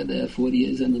beginning of the 40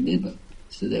 years in the Midbar.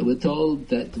 So they were told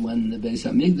that when the Beis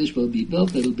HaMikdash will be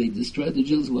built, it will be destroyed, the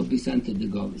Jews will be sent to the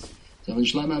Golus. So when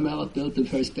Shlomo HaMelech built the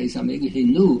first Beis HaMikdash, he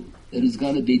knew that it was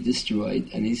going to be destroyed,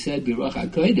 and he said, Baruch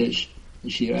HaKodesh,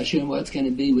 Shir Hashem, what's going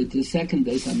to be with the second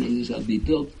Beis HaMikdash that will be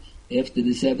built after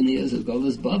the 7 years of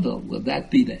Golus Babel? Will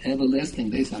that be the everlasting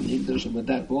Beis HaMikdash, or will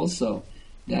that also,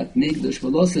 that Mikdash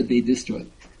will also be destroyed?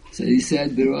 So he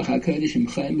said, Baruch HaKodesh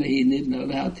Imchaim Vehi Nibna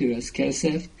Leha Tiras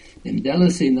Kesef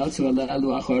Imdelasi Notzu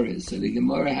Alalu Achoris. So the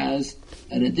Gemara has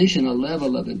an additional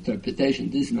level of interpretation.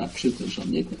 This is not Pshuto Shal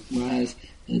Nikra. Gemara has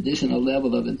an additional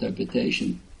level of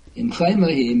interpretation. Imchaim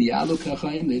Vehi Im Yalu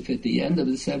Kachayim. If at the end of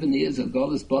the 7 years of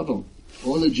Golus Babel,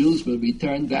 all the Jews will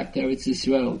return back to Eretz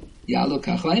Yisrael, Yalu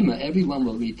Kachayim, everyone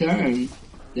will return,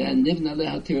 then Nibna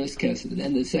Leha Tiras Kesef.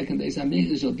 Then the second Beis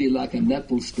HaMikdash will be like a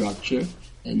metal structure.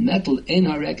 And metal in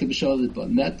Hareket B'Sholet,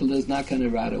 but metal is not going to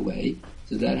rot away.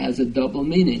 So that has a double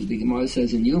meaning. The Gemara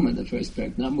says in Yuma, the first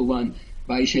paragraph, number one,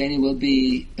 Baisheni will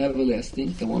be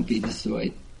everlasting, it won't be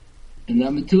destroyed. And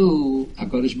number two,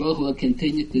 HaKadosh Baruch Hu will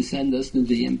continue to send us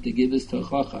Nevi'im to give us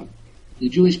Tochacha. The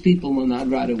Jewish people will not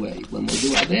rot away. When we'll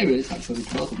do Averis,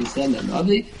 HaKadosh Baruch Hu will send a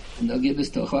Navi, and they'll give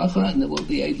us Tochacha, and then we'll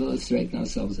be able to straighten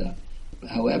ourselves out.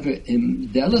 However, in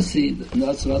Delasi,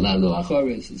 Natsrala Lo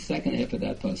Achoris, the second half of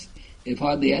that post, if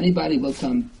hardly anybody will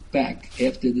come back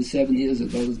after the 7 years of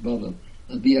Golus Babel,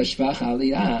 it'll be a Shvach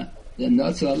Aliyah, then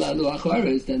Notzu Alalu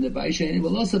Achoris, then the Baisheni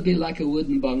will also be like a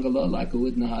wooden bungalow, like a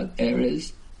wooden hut.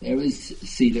 Erez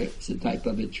cedar, it's a type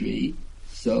of a tree.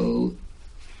 So,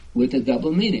 with a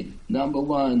double meaning. Number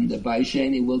one, the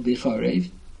Baisheni will be Chorev,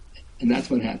 and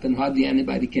that's what happened. Hardly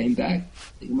anybody came back.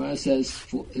 The Gemara says,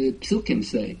 Psukim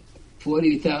say,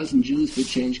 40,000 Jews for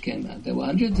change came out. There were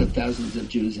hundreds of thousands of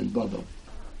Jews in Babel.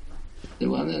 There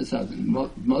were hundreds of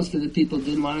thousands. Most of the people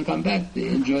didn't want to come back. They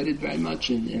enjoyed it very much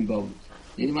in Babel.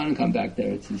 They didn't want to come back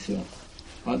there, it's Yisrael.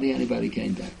 Hardly anybody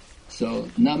came back. So,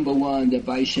 number one, the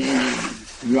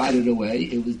Baisheni rotted away.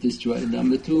 It was destroyed.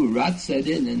 Number two, Rat set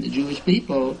in, and the Jewish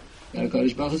people,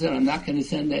 HaKadosh Baruch Hu said, I'm not going to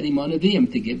send any more Nevi'im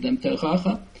to give them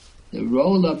Terchacha. The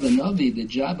role of the Navi, the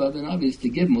job of the Navi, is to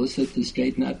give Musa to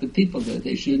straighten out the people, that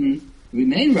they shouldn't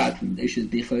remain rotten. They should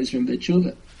be Chosrim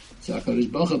B'tshuva. So HaKadosh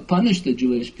Baruch Hu punished the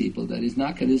Jewish people that he's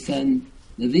not going to send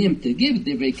Nevi'im to give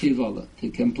Divrei Kivola, to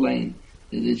complain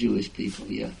to the Jewish people,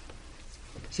 yeah.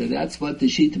 So that's what the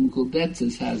Shitim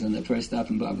Kulbetzes has in the first half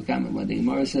in Bava Kama. When the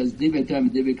Gemara says, Divrei Torah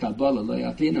Divrei Kabbalah Lo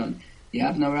Yafinon, you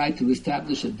have no right to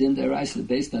establish a Din Deraisa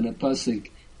based on a pasuk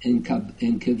in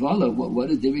Kivola. What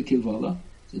is Divrei Kivola?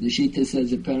 So the Shita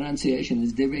says the pronunciation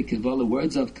is Divrei Kivola,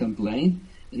 words of complaint,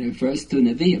 and it refers to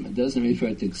Nevi'im. It doesn't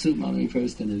refer to Ksubma, it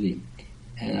refers to Nevi'im.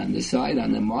 And on the side,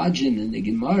 on the margin in the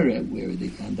Gemara, where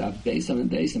on the base on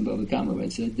Bava Kama, where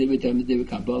it says Divrei Torah Divrei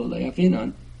Kabbalah Lo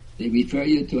Yafinon, they refer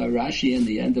you to a Rashi in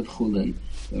the end of Chulin.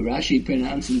 where Rashi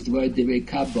pronounces the word Divrei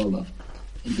Kabbalah.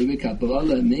 And Divrei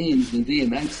Kabbalah means Nevi'im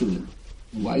Aksulim.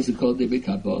 Why is it called Divrei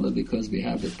Kabbalah? Because we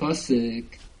have the pasuk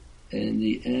in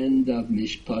the end of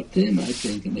Mishpatim, I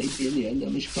think, and maybe in the end of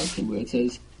Mishpatim, where it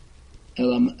says, El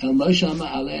Moshama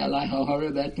Alei Alai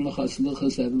HaHoreb Et L'chas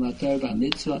Luchas Ev Matar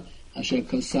VaMitzvah Asher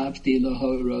Kosavti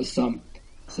L'ho Rosam.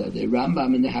 So the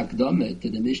Rambam in the Hakdamah to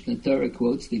the Mishnah Torah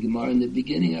quotes the Gemara in the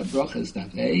beginning of Brochas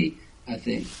Daf Hey, I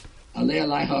think. Alei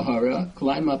Alai HaHoreb,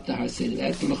 climb up the Har Sinai.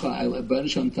 Et L'chas,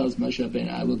 Baruch tells Moshe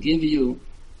Rabbeinu, I will give you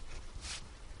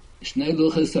Shnei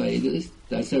Luchas Ha'edus,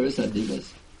 that's Eretz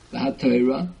Adivas,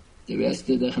 VaHaTorah, the rest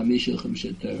of the Chamishah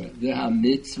Chumshet Torah. The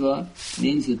HaMitzvah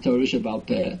means the Torah Shebal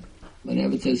Peh.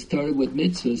 Whenever it says Torah with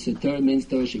mitzvahs, the Torah means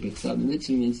Torah Shebal Peh. The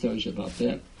mitzvah means Torah Shebal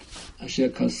Peh. Asher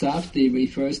Kosafti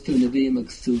refers to Nevi'im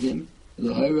Aksuvim.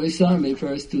 L'hoi Roisam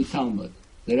refers to Talmud.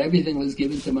 That everything was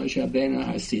given to Moshe Rabbeinu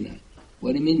Har Sinai.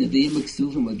 What do you mean Nevi'im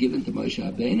Aksuvim were given to Moshe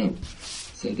Rabbeinu?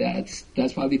 So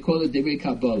that's why we call it Divrei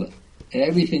Kabbalah.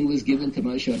 Everything was given to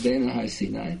Moshe Rabbeinu Har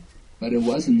Sinai, but it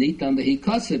wasn't Nitan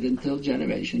B'Hikosed until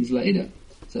generations later.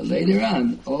 So later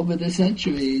on, over the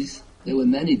centuries, there were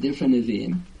many different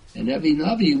Nevi'im, and every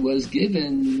Navi was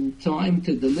given time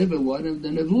to deliver one of the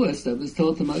Nevuas that was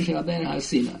told to Moshe Rabbeinu Har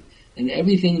Sinai. And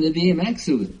everything Nevi'im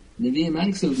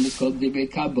Aksuvim is called Divrei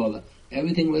Kabbalah.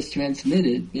 Everything was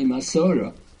transmitted in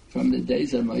Masorah from the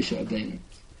days of Moshe Rabbeinu. I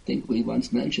think we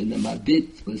once mentioned that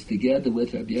Mabit was together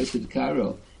with Rabbi Yosef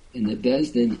Karo in the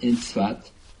Bezdin in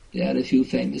Tzfat. They had a few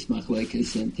famous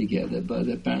machlekes in together, but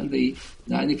apparently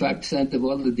 95% of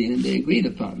all the dinim they agreed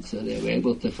upon, so they were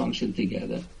able to function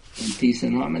together in peace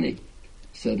and harmony.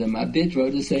 So the Mabit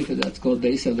wrote a sefer that's called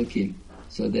Beis Elokim.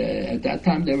 So at that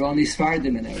time there were only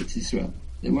Sfardim in Eretz Yisrael.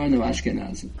 There were no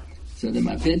Ashkenazim. So the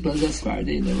Mabit was a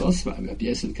Sfardi, they were all Sfardim. Rabbi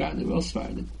Yosef Kar, they were all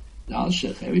Sfardim. The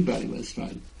Alshech, everybody was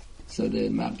Sfardim. So the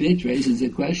Mabit raises a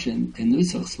question in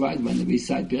Nusach Sfardim when they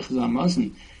recite Birchas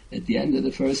HaMazon. At the end of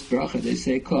the first bracha, they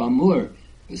say, Ko Amur,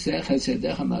 V'seches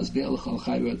Yadecha Mazbir L'chol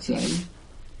Chai Ratzayim.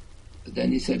 But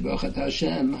then he said, Brachat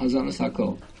Hashem, Hazanas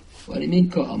HaKol. What do you mean,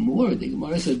 Ko Amur? The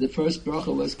Gemara said the first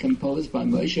bracha was composed by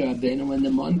Moshe Rabbeinu when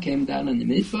the mon came down on the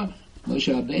midbar.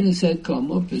 Moshe Rabbeinu said, Ko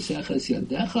Amur, V'seches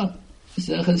Yadecha.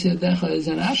 V'seches Yadecha is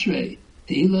an Ashrei,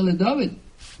 Tehillah LeDavid.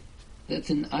 That's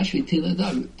an Ashrei Tehillah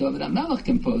LeDavid. David HaMelech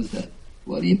composed that.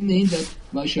 What do you mean that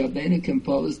Moshe Rabbeinu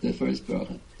composed the first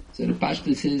bracha? So the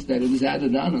Pashtus says that it was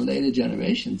added on in later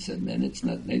generations, and then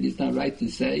maybe it's not right to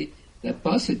say that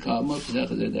pasuk Kamor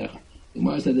P'sechas Yadecha. The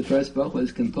Gemara said the first book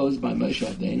was composed by Moshe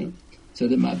Rabbeinu. So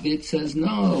the Mabit says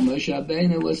no, Moshe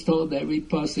Rabbeinu was told every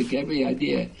pasuk, every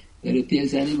idea that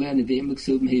appears anywhere in the Nevi'im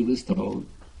Aksuvim, he was told.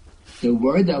 The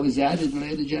word that was added in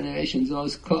later generations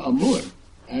was Ka'amur,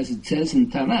 as it says in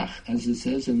Tanakh, as it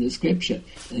says in the scripture.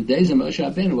 In the days of Moshe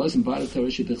Rabbeinu, it wasn't part of Torah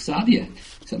Shebechsav yet.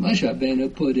 So Moshe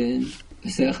Rabbeinu put in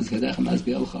because HaKadosh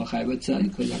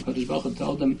Baruch Hu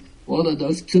told them all of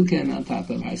those psukim on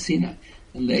top of Har Sinai.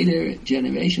 And later,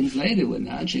 generations later, when the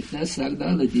Anshe Knesset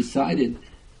Agdala decided,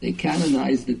 they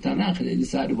canonized the Tanakh, and they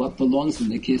decided what belongs in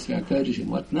the Kisvei HaKodesh and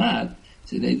what not.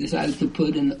 So they decided to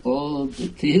put in all the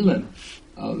Tehillim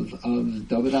of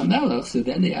David HaMelech. So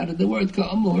then they added the word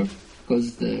Ka'amur,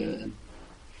 because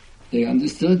they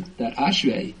understood that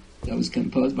Ashrei, that was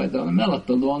composed by David HaMelech,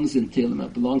 belongs in Tehillim,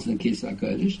 it belongs in the Kisvei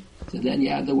HaKodesh. So then you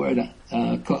add the word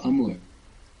Ka'amur.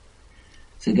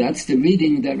 So that's the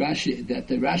reading that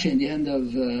the Rashi in the end of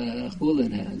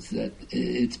Chulin has, that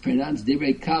it's pronounced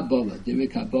Divrei Kabbalah. Divrei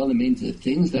Kabbalah means the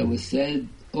things that were said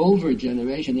over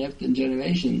generation after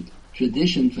generation,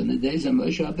 tradition from the days of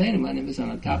Moshe Rabbeinu when he was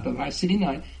on top of Har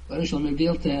Sinai. Baruch Shalom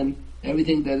revealed to him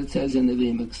everything that it says in the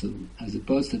V'yimaksu, as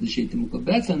opposed to the Shita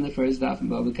Mukobetz on the first daf in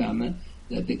Bava Kama,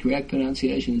 that the correct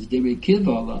pronunciation is Diri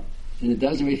Kivala, and it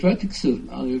doesn't refer to Ksuv,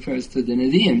 it only refers to the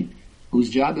Nevi'im, whose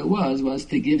job it was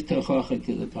to give Tochocha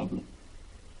to the public.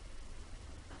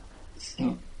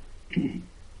 So,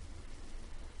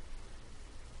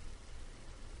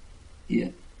 yeah.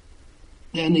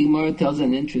 Then the Gemara tells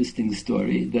an interesting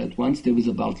story that once there was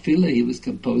a Baal Tefillah, he was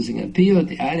composing a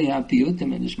piyut, adding on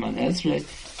piyutim in Shemon Esrei,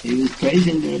 he was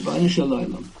praising the Rebbeinu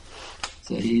Shalom.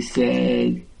 So he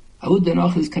said, Ahu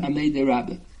denochis kamei de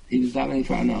Rabbe. He was davening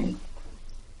for Anamid.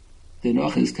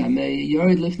 Denochis kamei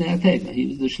yored lifnei ateva. He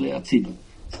was the Shlei Tzibur.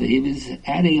 So he was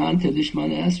adding on to the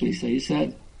Shemon Esrei. So he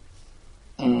said,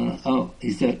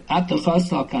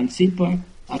 Atachas al kan tzipor,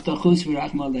 Atachus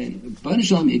v'rachma leinu. Rebbeinu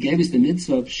Shalom, you gave us the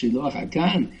mitzvah of Shiloh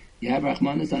HaKan. You have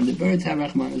Rachmanis on the birds, have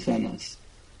Rachmanis on us.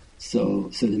 So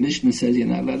the Mishnah says you're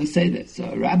not allowed to say that.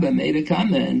 So Rabbi made a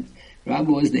comment. Rabbi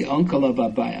was the uncle of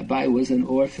Abai. Abai was an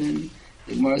orphan.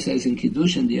 The Gemara says in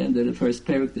Kiddush, in the end of the first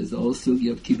parak, there's the whole sugi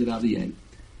of Kibbut Aviyim.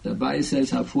 The Abai says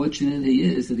how fortunate he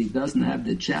is that he doesn't have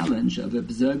the challenge of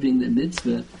observing the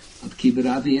mitzvah of Kibbut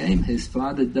Aviyim. His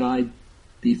father died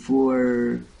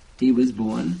before he was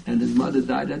born, and his mother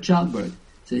died at childbirth.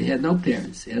 So he had no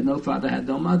parents. He had no father, had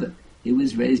no mother. He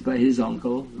was raised by his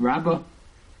uncle, Rabbi.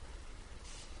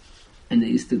 And they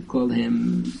used to call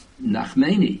him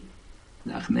Nachmeni.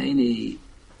 Nachmeni,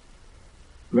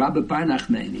 Rabbi Bar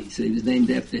Nachmeni. So he was named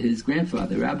after his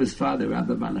grandfather, Rabbi's father,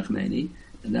 Rabbi Bar Nachmeni.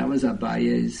 And that was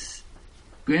Abaye's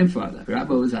grandfather.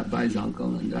 Rabbi was Abaye's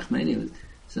uncle, and Nachmeni was.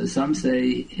 So some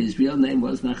say his real name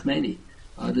was Nachmeni.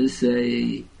 Others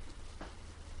say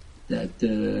that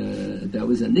that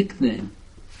was a nickname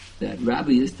that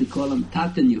Rabbi used to call him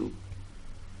Tatanu.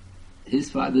 His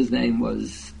father's name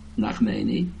was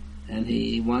Nachmeni, and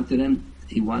he wanted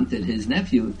his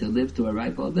nephew to live to a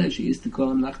ripe old age. He used to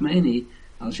call him Nachmeni,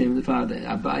 Al Shem the father.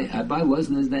 Abai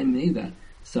wasn't his name either.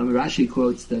 Some Rashi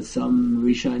quotes that some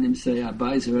Rishonim say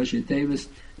Abai is a Rashi Tevis,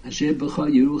 Asher B'chol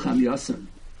Yerucham Yosem.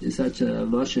 There's such a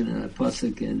Loshen and a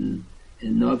Pasuk in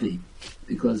Novi,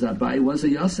 because Abai was a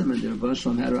Yosem and the Rebbe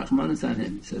Shalom had Rachmanis on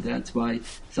him. So that's why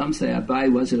some say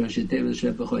Abai was a Rashi Tevis,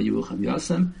 Asher B'chol Yerucham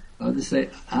Yosem. Others say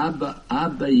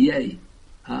Abaye,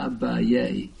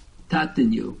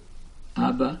 Tatinu,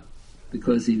 Abba,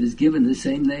 because he was given the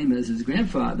same name as his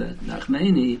grandfather,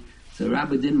 Nachmeni. So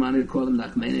Rabbi didn't want to call him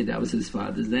Nachmeni, that was his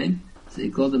father's name. So he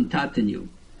called him Tatinu,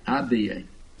 Abaye,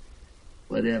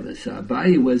 whatever. So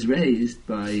Abaye was raised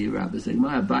by Rabbi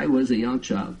Zegmar. Abaye was a young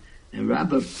child. And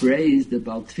Rabbi praised the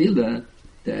Baal Tefillah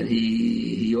that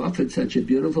he offered such a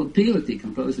beautiful piyut, he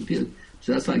composed a piyut.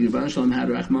 So that's like Rebbe Shalom had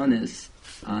Rachmanis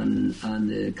on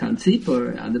the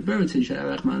Kantzipor, on the birds, he should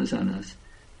have Rachmanis on us.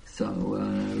 So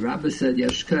Rabbi said,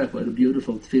 Yashkech, what a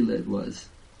beautiful tefillah it was.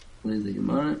 Where's the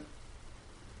Gemara?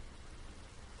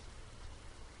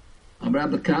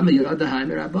 Rabbi Kama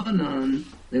Yerodahai Rabbanon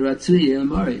Leratzuyi El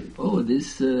Mori. Oh,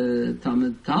 this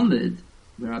Talmud,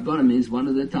 Rabbanon means one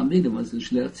of the Talmidim, was the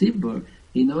Shlech Tzibur.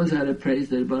 He knows how to praise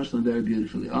the Rebbe Shalom very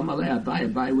beautifully. Amalei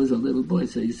Abai was a little boy,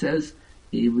 so he says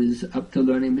he was up to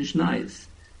learning Mishnayos.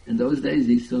 In those days,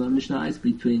 he still learned Mishnayos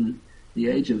between the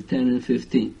age of 10 and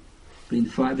 15. Between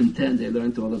 5 and 10, they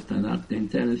learned all of Tanakh. Then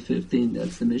 10 and 15,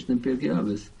 that's the Mishnah and Pirkei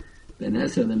Avos. Then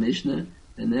Esser, the Mishnah.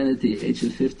 And then at the age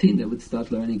of 15, they would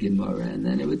start learning Gemara. And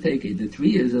then it would take either 3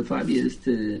 years or 5 years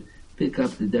to pick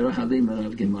up the Derech HaLimud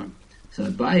of Gemara. So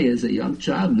Abai, as a young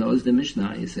child, knows the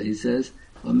Mishnah. So he says,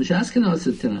 well, Mishaskin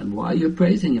also to him, why are you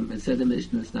praising him? And said the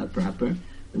Mishnah is not proper.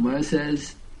 The Gemara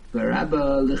says,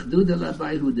 Barabba l'chduda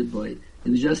l'Abai hu de boy. He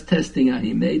was just testing out.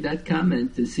 He made that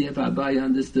comment to see if Abai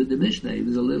understood the Mishnah. He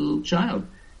was a little child.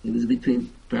 He was between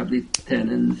probably 10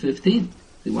 and 15.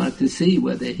 He wanted to see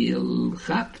whether he'll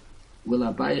chap. Will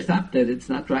Abai chap that it's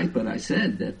not right, but I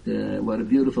said that what a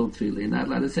beautiful tefillah. You're not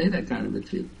allowed to say that kind of a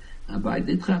tefillah. Abai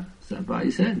did chap. So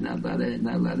Abai said, not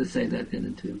allowed to say that kind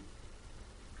of tefillah.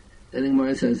 Then the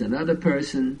Gemara says, another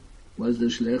person was the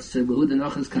Shlech Tzibur, the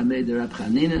Nochas Kamei de Rab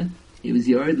Chanina. He was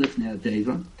Yored Lifnei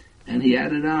Ateva. And he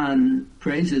added on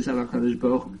praises of HaKadosh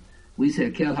Baruch Hu. We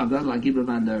say Hakel Hagadol Hagiba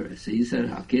V'Hanora. So he said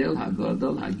Hakel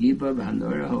Hagadol Hagiba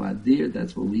V'Hanora Ho'adir.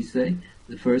 That's what we say.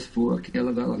 The first four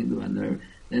Hakel Hagadol Hagiba V'Hanora.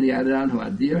 Then he added on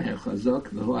Ho'adir He'chazok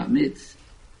V'Ho'amitz.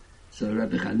 So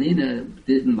Rabbi Chanina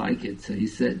didn't like it. So he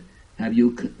said, have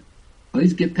you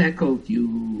always gepekelt,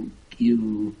 you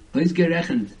always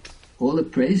gerechend all the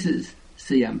praises.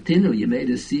 Siyamtinu, you made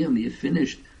a siyam, you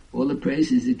finished all the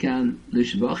praises you can.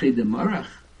 Lishvachi de Marach.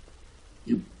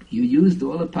 you used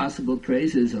all the possible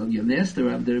praises of your master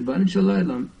of the Rebbeinu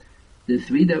Shalom. The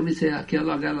three that we say,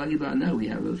 no, we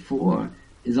have a four,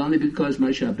 is only because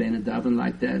Moshe Rabbeinu davened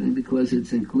like that, and because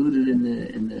it's included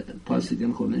in the pasuk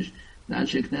in Chumash.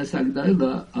 Anshe Knes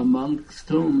Hagdola, amongst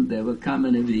whom there were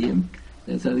common Nevi'im.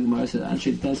 That's how the Gemara said.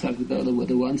 Anshe Knes Hagdola were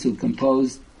the ones who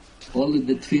composed all of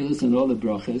the tefillas and all the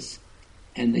brachas.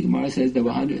 And the Gemara says there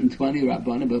were 120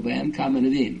 Rabbanim, but B'hem common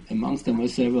Nevi'im. Amongst them were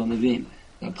several Nevi'im.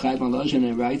 Rab Chaim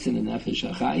Volozhin writes in the Nefesh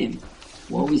HaChaim,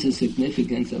 what was the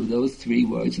significance of those three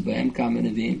words, B'hem common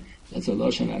Nevi'im? That's a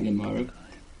Lashon HaGemara.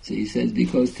 So he says,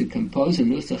 because to compose a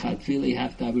Nusach HaTfilah, you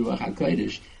have to have a Ruach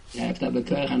HaKodesh. You have to have a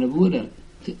Koach HaNevuah,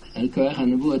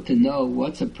 to know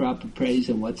what's a proper praise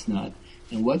and what's not.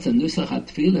 And what's a Nusach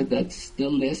HaTfilah that's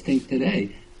still lasting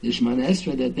today. The Shemona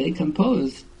Esrei that they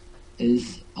composed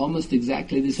is almost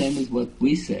exactly the same as what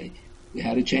we say. We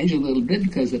had to change a little bit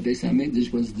because the Beis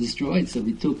HaMikdash was destroyed, so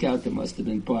we took out, there must have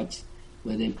been parts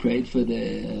where they prayed for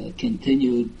the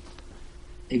continued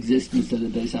existence of the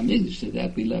Beis HaMikdash, so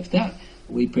that we left out.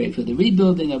 We prayed for the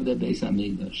rebuilding of the Beis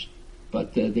HaMikdash.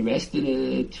 But the rest of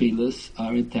the tefillas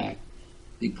are intact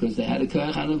because they had a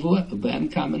Koach HaNevuah, B'hem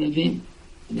Kamen Avim.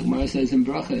 And the Gemara says in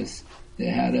Brachas, they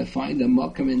had to find a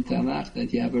mocker in Tanakh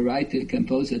that you have a right to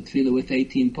compose a tefillah with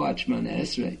 18 parts, Shemona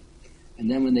Esrei. And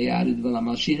then when they added V'la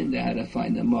Malshinim, they had to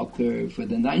find a mocker for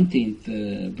the 19th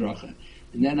bracha.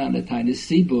 And then on the Tainus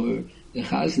Sibur, the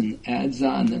Chazan adds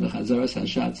on, and the Chazaras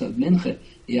Hashatz of Mincha,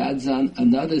 he adds on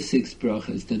another 6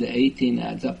 brachas to the 18,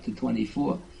 adds up to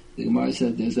 24. The Gemara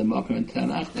said there's a mocker in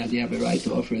Tanakh that you have a right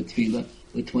to offer a tefillah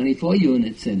with 24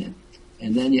 units in it.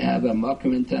 And then you have a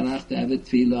mocker in Tanakh to have a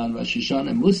tefillah on Rosh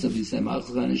Hashanah and Musaf, you say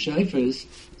Malchus and Shofars,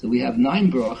 so we have 9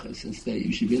 brachas instead.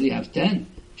 You should really have 10. You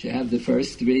should have the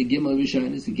first 3, Gimel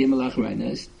Rishonis and Gimel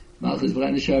Achronos. Malchus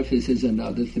and Shofars is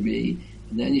another 3.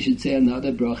 And then you should say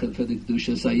another bracha for the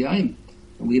Kedushas Hayom.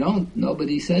 And we don't.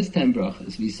 Nobody says 10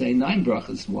 brachas. We say 9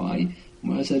 brachas. Why?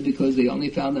 Gemara said because they only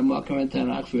found a mocker in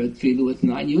Tanakh for a tefillah with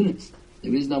 9 units.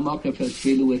 There is no mocker for a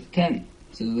tefillah with 10.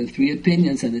 So there were 3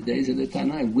 opinions in the days of the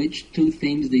Tanakh. Which 2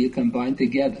 themes do you combine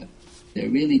together? There are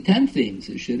really 10 themes.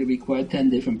 It should have required 10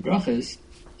 different brachas,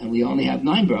 and we only have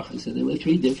 9 brachas. So there were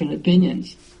 3 different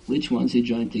opinions. Which ones you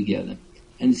join together?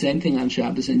 And the same thing on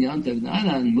Shabbos and Yom Tov, not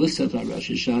on Musaf or Rosh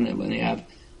Hashanah when they have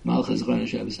Malchus, Chronos,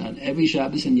 Shabbos. On every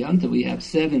Shabbos and Yom Tov we have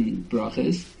 7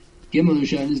 brachas. Gimel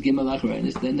Rishonis, Gimel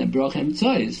Achronos. Then the bracha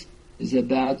Tzos is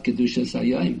about Kedushas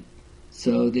Hayom.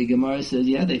 So the Gemara says,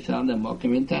 yeah, they found a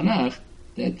mocker in Tanakh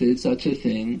that there's such a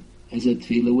thing as a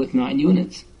tefillah with 9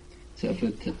 units. So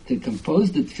to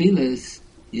compose the tefillahs,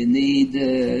 you need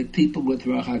people with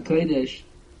Ruach HaKodesh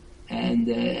and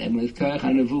with Koach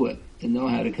HaNevuah to know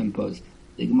how to compose.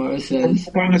 The Gemara says...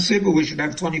 On a Sibur, we should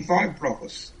have 25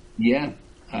 brachos. Yeah,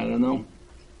 I don't know.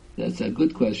 That's a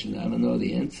good question. I don't know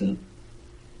the answer.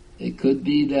 It could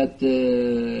be that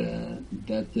the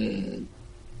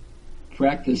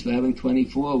practice for having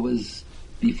 24 was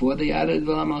before they added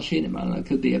V'la Malshinim. I don't know. It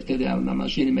could be after they added V'la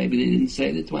Malshinim. Maybe they didn't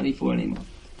say the 24 anymore.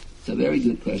 It's a very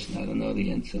good question. I don't know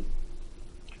the answer.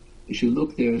 You should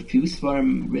look. There are a few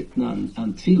svarim written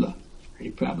on Tefillah. They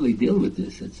probably deal with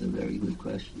this. It's a very good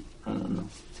question. I don't know.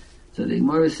 So the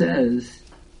Gemara says,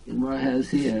 the Gemara has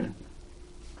here,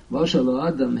 Moshe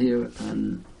Adam here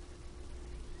on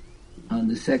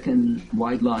the second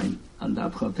white line on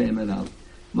Daf Chafei Meral.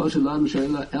 Moshe Adam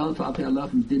Shoyla Elf Alpei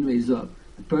Alafim Din Reizot.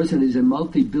 A person is a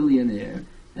multi-billionaire,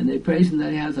 and they praise him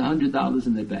that he has $100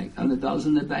 in the bank. $100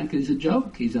 in the bank is a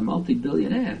joke. He's a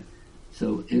multi-billionaire.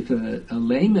 So if a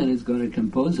layman is going to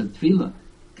compose a tefillah,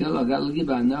 and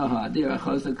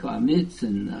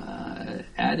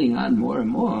adding on more and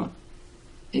more,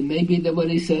 it may be that what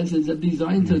he says is a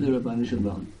design to the Rebbeinu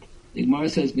Shalom. The Gemara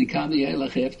says, after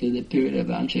the period of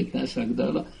Anshe Knes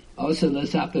Hagdola, also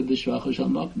l'sapeh b'shvacha shel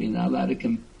mokum. You're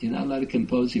not allowed to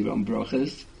compose your own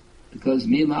brachas, because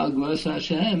mimal gvos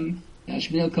Hashem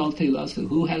Hashmiel Kol Teilasu.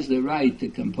 Who has the right to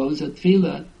compose a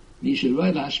tefillah?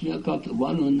 Misharoy Hashmiel Kol, the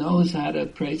one who knows how to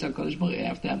praise HaKadosh Baruch Hu. You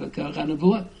have to have a Koach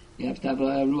HaNevuah. You have to have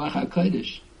a Ruach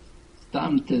HaKodesh.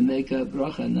 Stam to make a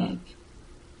bracha, not.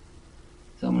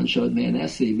 Someone showed me an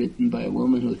essay written by a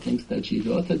woman who thinks that she's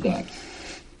Orthodox.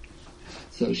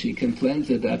 So she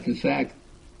complains about the fact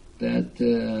that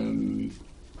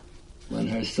when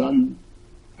her son's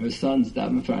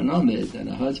daven for an Amid and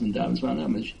her husband davens for an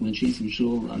Amid when she's in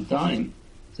shul on time,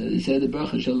 so they say the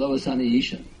bracha Shelo Asani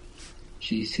Isha.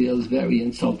 She feels very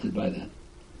insulted by that.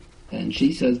 And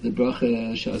she says the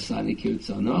bracha Shasani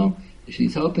Kirtzono.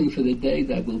 She's hoping for the day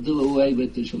that will do away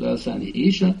with the Shasani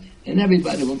Isha, and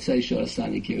everybody will say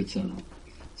Shasani Kirtzono.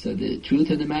 So the truth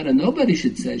of the matter, nobody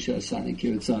should say Shasani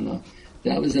Kirtzono.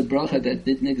 That was a bracha that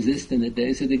didn't exist in the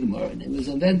days of the Gemara, and it was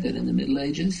invented in the Middle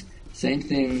Ages. Same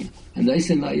thing,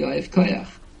 Hanoisen la yoav koyach.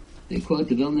 They quote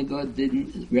the Vilna Gaon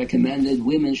didn't recommended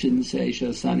women shouldn't say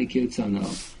Shasani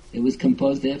Kirtzano. It was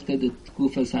composed after the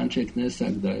Kufa Sanchek Nesa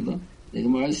Gdoila. The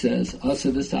Gemara says,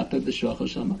 also the Sapa B'Shvacha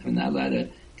Shama. You're not allowed to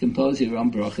compose your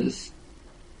own brachas.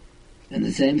 And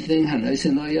the same thing,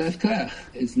 Hanoisen la yoav koyach.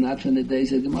 It's not from the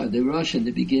days of the Gemara. The Rosh in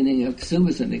the beginning of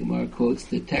Ksubas and the Gemara quotes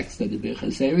the text of the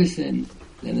Birchas Erisin,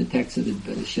 then the text of the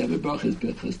Sheva Brachas,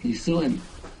 Birchas Nisuin.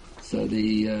 So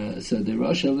the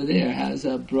Rosh over there has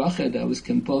a bracha that was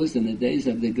composed in the days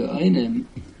of the Goinim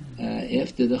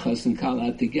after the Chassan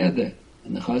Kala together,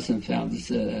 and the Chassan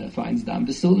finds Dam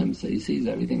Besulim, so he sees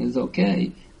everything is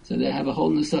okay. So they have a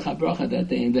whole Nusach bracha that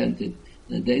they invented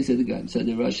in the days of the Goinim. So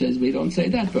the Rosh says we don't say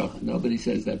that bracha. Nobody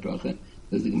says that bracha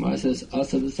because the Gemara says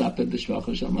Asa v'Sapeh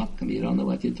b'Shvacha Shel Makam. You don't know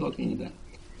what you're talking about.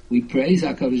 We praise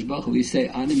HaKadosh Baruch Hu. We say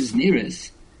Anim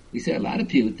Zniris. We say a lot of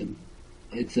piyutim.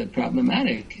 It's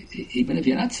problematic, even if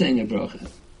you're not saying a bracha.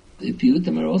 The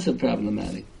piyutim are also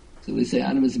problematic. So we say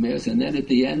Adam is Meres, and then at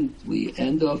the end, we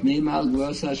end off Mimal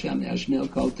Gros Hashem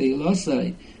Yashmil Kol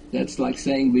Teilosai. That's like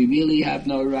saying we really have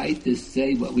no right to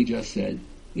say what we just said.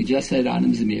 We just said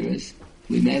Adam is Meres.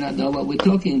 We may not know what we're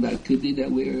talking about. Could be that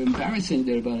we're embarrassing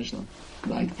the Rebbeinu Shalom.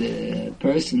 Like the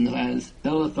person who has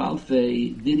Elef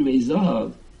Alfei Dinrei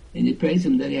Zohav, and you praise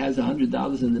him that he has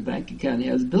 $100 in the bank account. He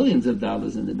has billions of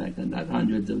dollars in the bank account, not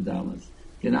hundreds of dollars.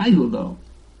 Ganaihu lo.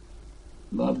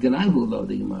 Love Ganaihu lo,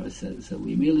 the Gemara says. So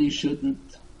we really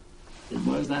shouldn't. The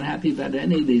Gemara is not happy about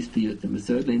any of these piyutim. It's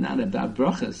certainly not about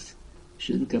brachas. You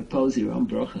shouldn't compose your own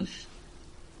brachas.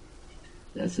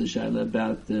 That's the shaila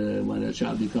about when a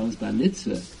child becomes bar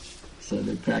mitzvah. So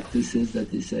the practice is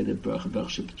that they say the bracha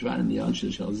bracha shepetranim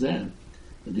yonsha shel zeh.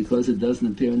 But because it doesn't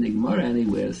appear in the Gemara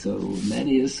anywhere, so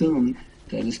many assume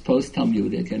that it's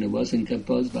post-Talmudic and it wasn't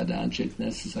composed by the Anshek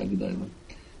Knesset HaGedolim.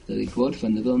 So they quote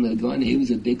from the Vilna Gaon, he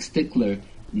was a big stickler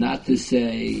not to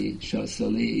say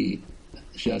Shasani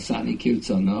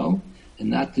Kirtzono, and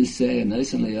not to say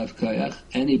Hanoisen la yoav koyach,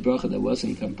 any bracha that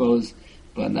wasn't composed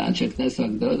by the Anshek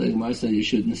Knesset HaGedolim. The Gemara said you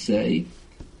shouldn't say,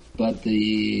 but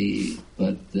the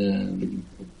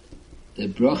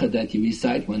bracha that you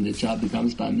recite when the child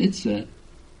becomes bar mitzvah,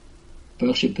 that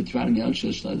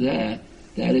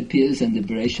appears in the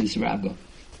Bereshis Rabbah.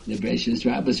 The Bereshis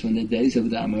Rabbah is from the days of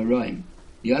the Amoraim.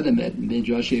 The other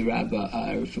Midrashi Rabbah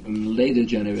are from later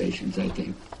generations, I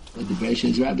think. But the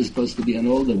Bereshis Rabbah is supposed to be an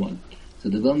older one. So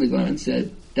the Vilna Gaon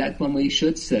said, that one we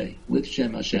should say, with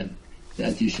Shem Hashem.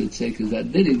 That you should say, because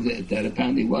that did exist. That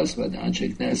apparently was what the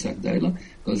Anshek Knesset HaGedolim,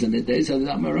 because in the days of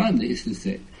the Amoraim they used to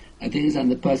say. I think it's on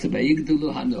the pasuk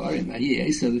Vayigdulu Hanorim. Ahi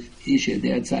Esav Isha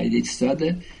De'atzai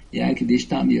Yitzadeh Yaakov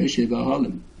Ishtam Yoshev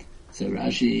Aholim. So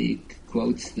Rashi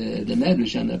quotes the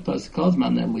Medrash on the pasuk calls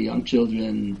man that were young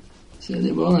children. So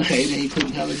they were all in Cheder. He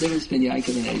couldn't tell the difference between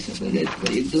Yaakov and Esav. But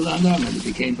Vayigdulu Hanorim, when it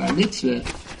became bar mitzvah,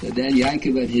 so then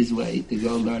Yaakov went his way to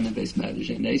go learn the base Medrash,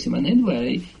 and Esav went his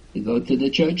way to go to the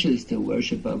churches to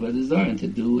worship over the Zohar and to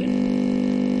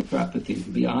do proper things, to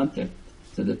be a hunter.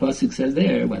 So the pasuk says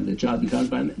there, when the child becomes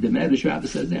bar mitzvah, the Medrash Rabbah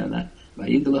says there on that,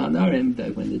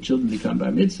 that when the children become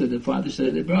bar mitzvah, the father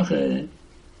said the bracha,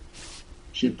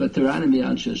 Shepataranim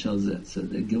Yansha Shel Zeh. So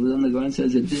the Vilna Gaon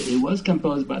says it was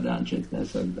composed by the Anshek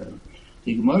Knesset HaGedolim.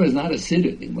 The Gemara is not a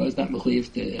siddur. The Gemara is not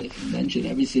mechuyev to mention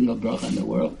every single bracha in the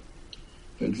world.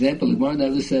 For example, the Gemara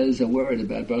never says a word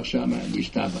about Baruch Shama and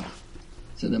Yishtabach.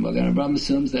 So the Magen Avraham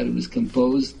assumes that it was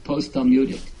composed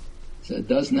post-Talmudic. So it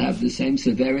doesn't have the same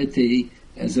severity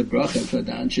as a bracha for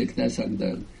the Anshek Knesset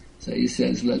HaGedolim. So he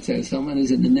says, let's say someone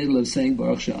is in the middle of saying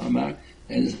Baruch Shama,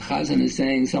 and Chazan is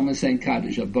saying, someone's saying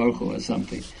Kaddish or Baruch Hu or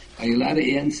something. Are you allowed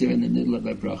to answer in the middle of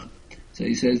a bracha? So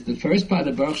he says, the first part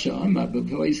of Baruch Shama,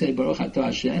 before you say Baruch Atah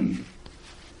Hashem,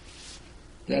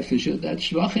 that for sure, that's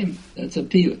Shvachim, that's a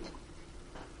piyut.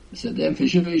 So then for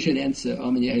sure you should answer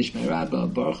Amen Yehesh Merabah or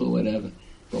Baruch Hu, whatever.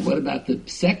 But what about the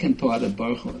second part of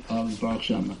Baruch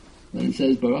Shama? When it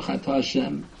says Baruch Atah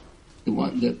Hashem, the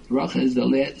bracha is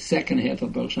the second half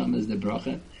of Baruch Shama is the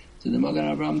bracha. So the Magen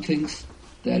Avraham thinks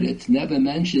that it's never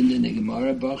mentioned in the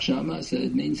Gemara Baruch Shama, so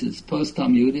it means it's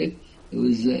post-Talmudic. It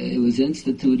was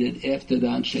instituted after the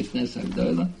Anshek Knesset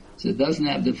HaGedolim, so it doesn't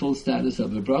have the full status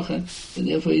of a bracha. So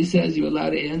therefore he says you're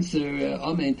allowed to answer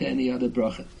Amen to any other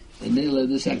bracha in the middle of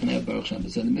the second half of Baruch Shama.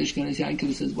 So the Mishkan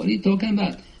Yankov says, what are you talking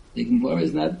about? The Gemara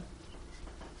is not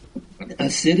a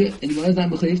siddur. The Gemara is not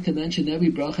mechuyev to mention every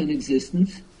bracha in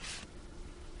existence.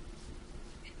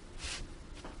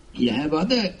 You have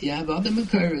other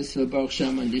Makaris for Baruch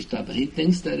Shama and Yishtabach. He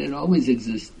thinks that it always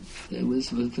existed. It was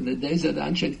for the days of the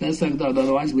Anshek Knesset HaGedolim,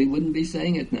 otherwise we wouldn't be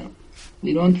saying it now.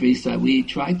 We don't recite. We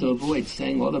try to avoid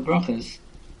saying all the brachas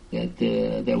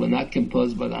that were not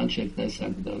composed by the Anshe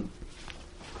Knesset Hagdolah.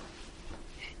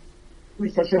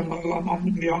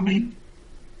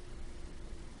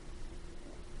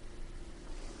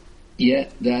 Yeah,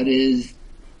 that is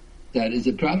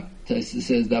a practice. It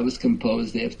says that was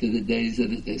composed after the days of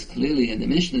the days. Clearly, in the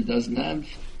Mishnah doesn't have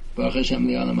Baruch Hashem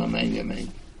Li'olam Amen Yamein.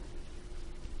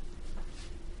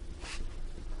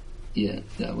 Yeah,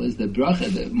 that was the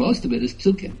bracha. Most of it is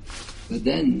psukim, but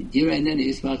then Yirei Neni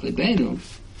Yismach Lebeinu.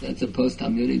 That's a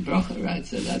post-Talmudic bracha, right?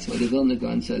 So that's what the Vilna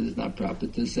Gaon says it's not proper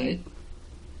to say it.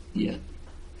 Yeah.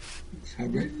 How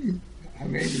many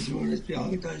is one is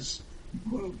because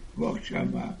Baruch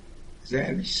Shema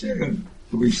Zev Shirim.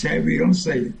 We say we don't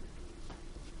say it.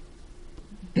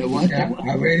 The what? How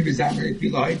many is how many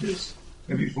Pilahitis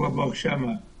before Baruch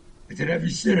Shema? It's at every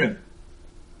Shirim.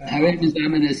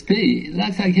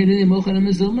 That's like hitting Mochen and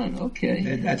Mezuzah.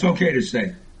 Okay. That's okay to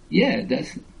say. Yeah,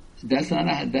 that's not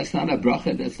a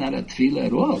bracha. That's not a tefillah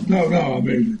at all. No. I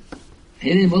mean,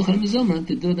 hitting Mochen and Mezuzah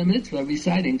to do the mitzvah,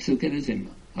 reciting Sukkot Zimna.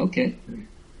 Okay.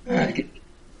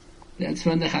 That's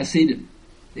from the Hasidim.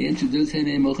 They introduced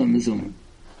hitting Mochen and Mezuzah.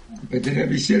 But they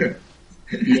have a shira.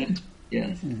 Yeah.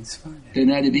 In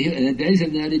the days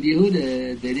of Nadi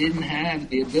Yehuda, they didn't have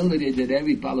the ability that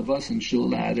every balabas in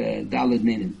shul had a daled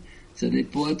minim. So they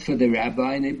bought for the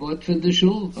rabbi and they bought for the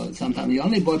shul. Or sometimes they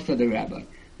only bought for the rabbi.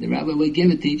 The rabbi would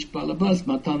give it to each balabas,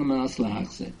 matanim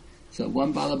aslahachse. So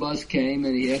one balabas came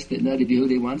and he asked that Nadi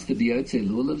Yehuda wants to be Yotzei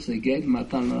Lulav, so he gave him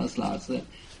matanim aslahachse.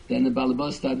 Then the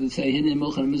balabas started to say, Hinei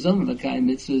Mochen Mezuzah, L'kai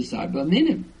mitzvah sarba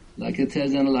minim. Like it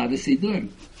says in a lot of Sidurim.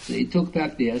 So he took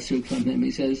back the esrog from him.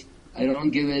 He says, I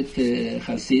don't give it to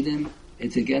Hasidim.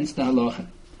 It's against the halacha.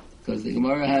 Because the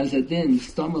Gemara has a din,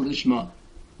 stoma lishma.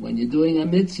 When you're doing a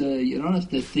mitzvah, you don't have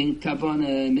to think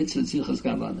kavana, mitzvah tzichas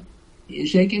kavana. You're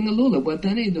shaking a lulav. What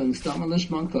then are you doing? Stoma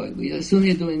lishma koi. We assume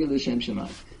you're doing it l'shem shema.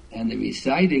 And the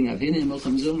reciting of Hinei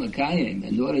Mochen Mezuzah L'kayim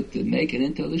in order to make it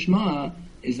into lishma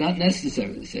is not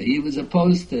necessary. So he was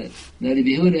opposed to. Nadi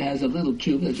Yehuda has a little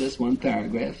tshuva, just one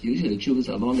paragraph. Usually the tshuvas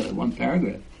are longer than one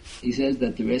paragraph. He says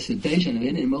that the recitation of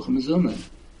Hinei Mochen Mezuzah,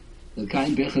 the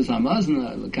kind Birchas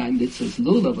Hamazna, the kind Mitzvahs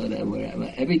Lulav,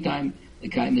 whatever, every time the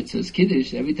kind Mitzvahs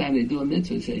Kiddush, every time they do a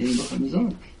mitzvah, say Hinei Mochen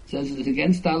Mezuzah, says it's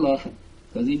against halacha.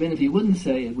 Because even if he wouldn't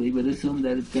say it, we would assume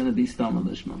that it's going to be Stama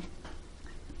Lishma.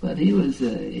 But he was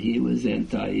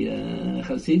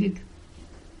anti-Hasidic.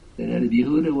 That Rabbi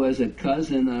Yehuda was a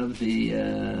cousin of the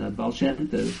Baal Shem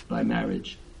Tov by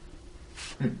marriage.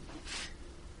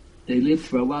 They lived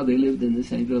for a while. They lived in the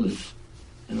same village,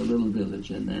 in a little village,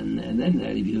 and then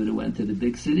Rabbi Yehuda went to the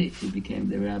big city. He became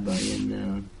the rabbi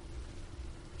in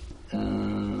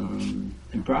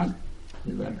Prague.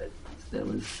 The rabbi that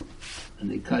was on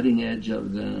the cutting edge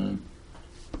of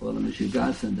all the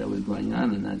mishigasim that were going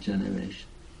on in that generation.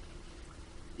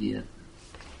 Yeah.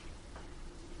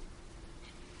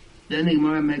 Then the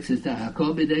Gemara makes it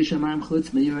Hakol b'dei shamayim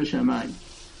chutz me'yirah shamayim.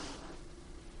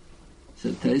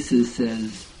 So Tosfos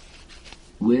says,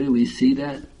 where do we see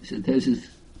that? So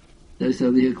Tosfos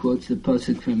over here quotes the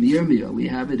pasuk from Yirmiyah. We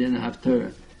have it in the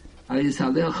Haftarah.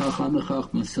 Vayisalel chacham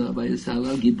b'chachmasa,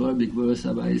 vayisalel gibor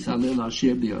b'gvurasa, vayisalel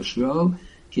ashir b'yoshro,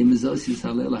 ki mizos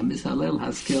yisalel hamisalel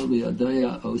haskel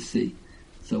b'yadoya osi.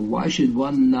 So why should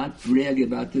one not brag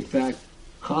about the fact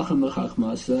chacham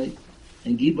b'chachmasa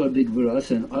and Gibor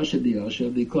Bigvaras and Asher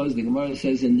B'Yasher, because the Gemara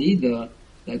says in Nida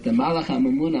that the Malach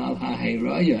HaMamuna al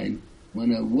HaHeirayin,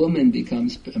 when a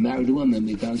married woman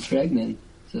becomes pregnant,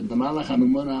 so the Malach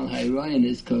HaMamuna al HaHeirayin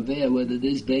is Kovea whether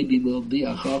this baby will be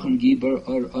a Chacham, Gibor,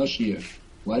 or Asher.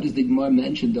 Why does the Gemara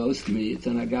mention those three? It's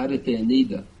an Agadite and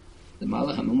Nida. The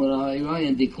Malach HaMamuna al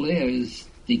HaHeirayin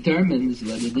determines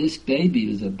whether this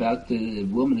baby the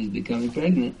woman is becoming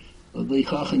pregnant, will be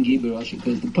Chacham, Gibor, Asher,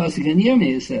 because the pasuk in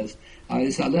Yirmiyah says,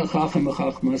 those are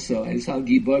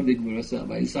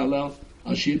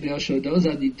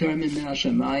determined in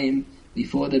Hashemayim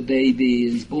before the baby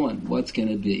is born. What's going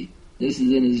to be? This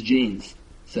is in his genes.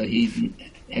 So he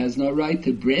has no right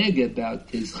to brag about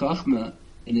his chachma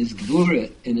and his gvura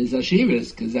and his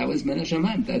ashiras, because that was min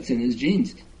Hashemayim. That's in his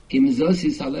genes. That's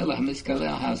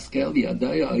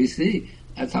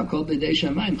how called b'dei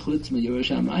shamayim chutz me'yirah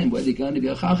shamayim. Whether going to be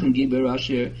a chacham, gibor,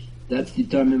 asher, that's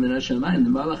determined in Hashemayim. The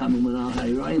Malach HaMamuna al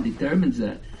HaHeirayin determines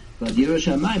that. But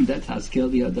Yirah Shamayim, that's Haskel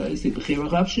V'Yadayis. B'chira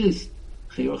Chavshis.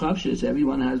 B'chira Chavshis.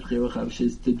 Everyone has B'chira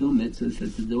Chavshis to do mitzvahs,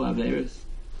 to do averos.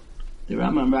 The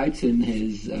Rambam writes in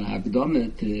his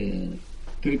Hakdama to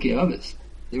Pirkei Avos.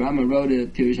 The Rambam wrote a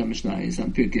Pirush HaMishnayos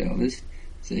on Pirkei Avos.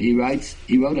 So he wrote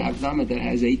a Hakdama that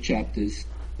has 8 chapters.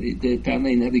 They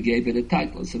apparently never gave it a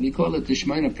title. So we call it the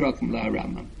Shmeina Prakim La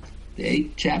Rambam. the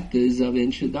 8 chapters of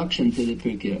introduction to the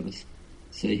Pirkei Avos.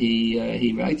 So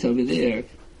he writes over there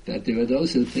that there are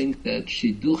those who think that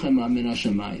Shidduchem are min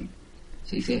hashamayim.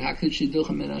 So he said, how could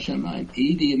Shidduchem min hashamayim?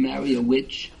 Either you marry a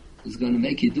witch who's going to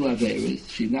make you do Averis,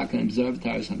 she's not going to observe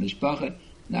Taras HaMishpacha,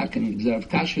 not going to observe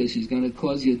Kashrus, she's going to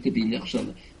cause you to be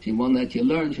nichshel. She won't let you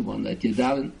learn, she won't let you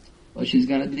daven, or she's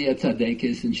going to be a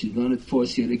tzadekis and she's going to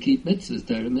force you to keep mitzvahs,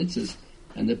 Torah mitzvahs.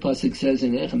 And the pasuk says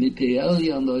in Echem Mipiel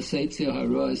Yon Lo Seitzio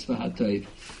Harois V'Hatoiv.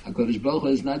 HaKadosh Baruch Hu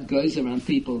is not goes around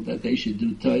people that they should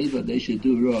do toiv or they should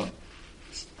do raw.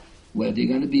 Whether you're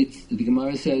going to be, the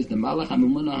Gemara says, the Malach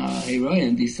HaMemunah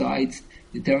HaHeroyan decides,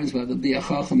 determines whether it'll be a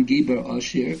Chacham Giber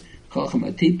Oshir, Chacham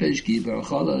Atipesh Giber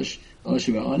Cholosh,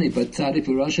 Oshir Oni, but Tzadik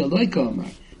V'Rosha Loi Komer.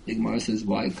 The Gemara says,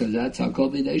 why? Because that's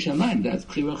HaKol B'dei Shamayim, that's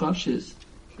B'chira Chavshis,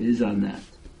 is on that.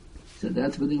 So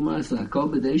that's what the Gemara says, HaKol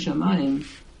B'dei Shamayim,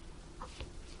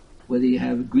 whether you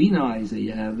have green eyes, or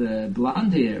you have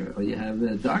blonde hair, or you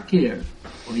have dark hair,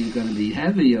 or you're going to be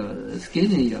heavy, or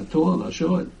skinny, or tall, or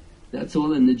short. That's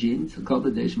all in the genes. That's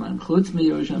b'chira.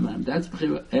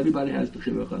 Everybody has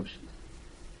b'chira chavshis.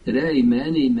 Today,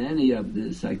 many of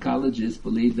the psychologists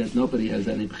believe that nobody has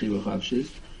any b'chira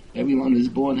chavshis. Everyone who's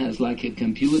born has like a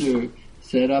computer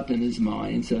set up in his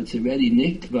mind, so it's already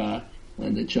nikva.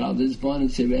 When the child is born,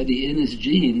 it's already in his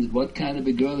genes what kind of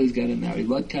a girl he's going to marry,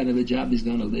 what kind of a job he's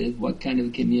going to live, what kind of a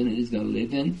community he's going to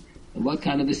live in, and what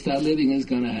kind of a style of living he's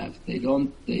going to have.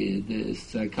 The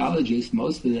psychologists,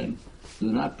 most of them,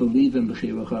 do not believe in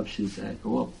b'chira chavshis at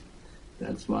all.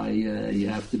 That's why you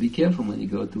have to be careful when you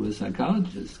go to a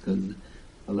psychologist, because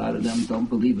a lot of them don't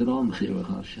believe at all in b'chira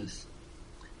chavshis.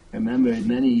 I remember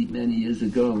many years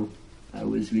ago, I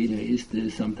was reading, I used to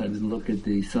sometimes look at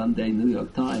the Sunday New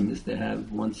York Times. They have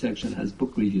one section has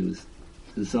book reviews.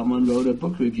 So someone wrote a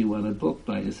book review on a book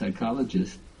by a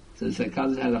psychologist. So the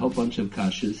psychologist had a whole bunch of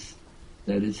kashas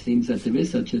that it seems that there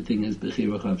is such a thing as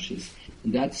b'chira chavshis.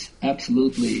 And that's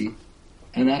absolutely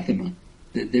anathema.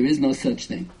 There is no such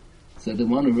thing. So the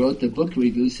one who wrote the book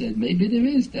review said, maybe there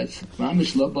is. That's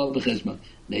mamish lo bo b'cheshbon.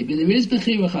 Maybe there is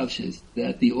b'chira chavshis.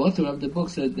 That the author of the book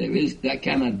said there is, that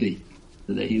cannot be.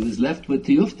 So that he was left with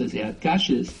tiyuftas, he had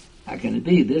kashas. How can it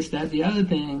be? This, that, the other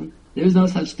thing. There is no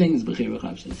such thing as b'chira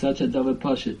chavshis. Such a davar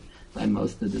pashut by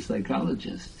most of the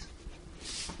psychologists.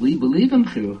 We believe in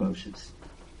b'chira chavshis.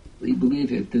 We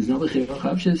believe if there's no b'chira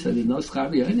chavshis, so there's no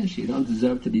schar v'yonesh. You don't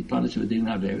deserve to be punished with din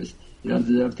haveris. You don't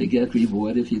deserve to get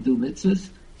reward if you do mitzvahs.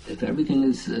 If everything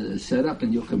is set up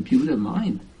in your computer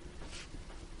mind,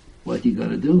 what you got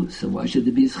to do? So why should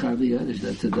there be schar v'yonesh?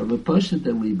 That's a davar pashut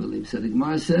that we believe. So the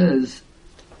Gemara says,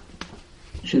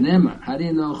 Shenema, how do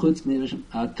you know Chutz Moshe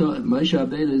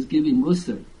Rabbeinu is giving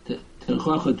Musar to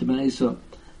Chachot to Bnei Yisrael?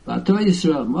 V'ato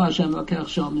Yisrael, Mo Hashem Lokech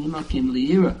Shom Nimakim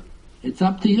Li'ira. It's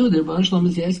up to you. The Rebbe Shalom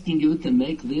is asking you to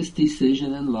make this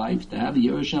decision in life, to have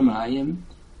Yirah Shamayim,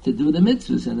 to do the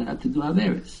mitzvahs and not to do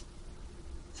Averis.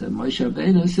 So Moshe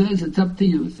Rabbeinu says it's up to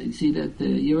you. So you see that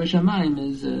Yirah Shamayim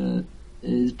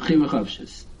is B'chira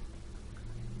Chavshis.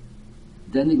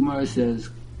 Then the Gemara says,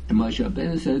 and Moshe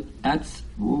Rabbeinu said,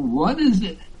 what is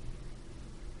it?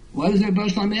 What is Rebbe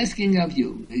Shalom asking of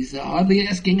you? He's hardly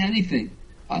asking anything.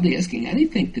 Hardly asking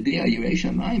anything to be a Yirei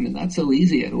Shamayim, and not so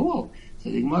easy at all. So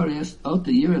the Gemara asks,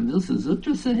 Ota Yira Milsa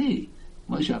Zutra Sahi.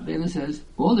 Moshe Rabbeinu says,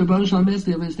 all the Rebbe Shalom asks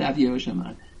is to have Yirei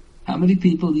Shamayim. How many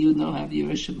people do you know have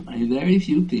Yirei Shamayim? Very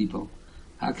few people.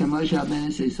 How can Moshe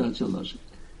Rabbeinu say such a lashon?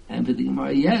 And for the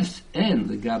Gemara, yes, and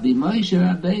the Gabi Moshe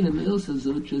Rabbeinu Milsa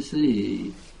Zutra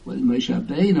Sahi. Well, Moshe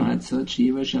Rabbeinu had such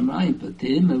Yirah Shamayim, but to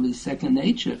him it was second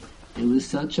nature. It was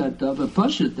such a davar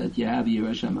pashut that you have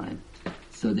Yirah Shamayim.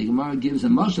 So the Gemara gives a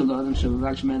mashal on him,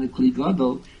 Shavavak Shemana Kli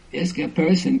Gadol. Ask a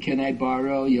person, can I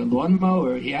borrow your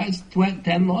lawnmower? He has 10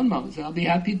 lawnmowers. I'll be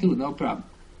happy to, no problem.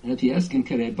 And if you ask him,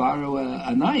 can I borrow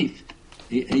a knife?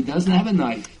 He doesn't have a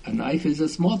knife. A knife is a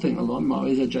small thing. A lawnmower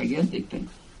is a gigantic thing.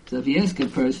 So if you ask a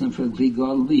person for Kli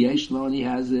Gadol, Yesh Lo, and he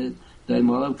has it,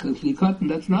 cotton,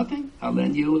 that's nothing. I'll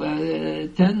lend you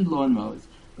 10 lawnmowers.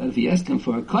 But if you ask him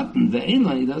for a cotton, the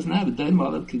Einlan, he doesn't have it.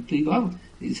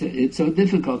 It's so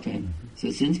difficult for him. So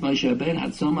since Moshe Rabbeinu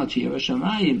had so much Yirah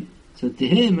Shamayim, so to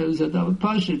him it was a double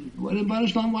pashut. What did Baruch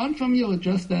Shalom want from you?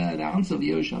 Just an ounce of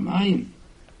Yirah Shamayim.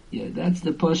 Yeah, that's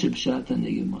the pashut pshat in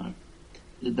the Gemara.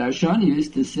 The Darshan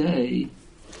used to say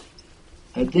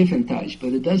a different touch,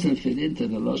 but it doesn't fit into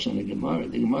the Lashon of the Gemara.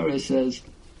 The Gemara says,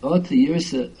 Ota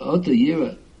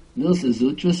Yira Milsa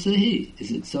Zutra Sahi.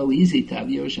 Is it so easy to have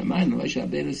Yirah Shamayim? Moshe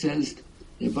Rabbeinu says,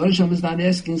 the Baruch Shalom is not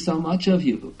asking so much of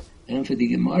you. And for the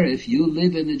Gemara, if you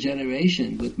live in a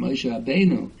generation with Moshe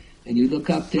Rabbeinu, and you look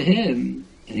up to him,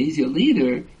 and he's your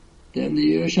leader, then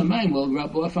the Yerushalayim will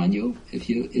rub off on you. If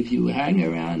you hang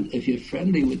around, if you're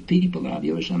friendly with people of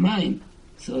Yerushalayim,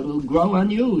 so it'll grow on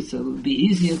you, so it'll be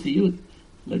easier for you.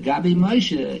 Lagabi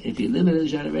Moshe, if you live in a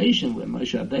generation where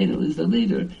Moshe Rabbeinu is the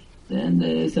leader, then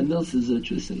there's a Milsa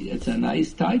Zutrasi. It's a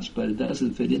nice touch, but it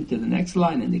doesn't fit into the next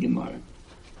line in the Gemara.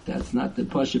 That's not the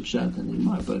Pashup Shot in the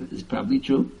Gemara, but it's probably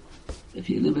true. If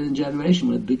you live in a generation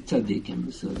with big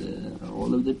tzaddikim, so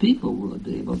all of the people will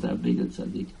be able to have bigger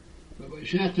tzaddikim. Rabbi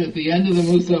Shechter, at the end of the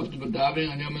Musaf,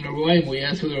 davening on Yom HaRoim, we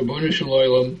asked for the Rabbanu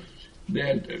Shalom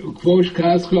that Kvosh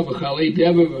Kasko v'Chalei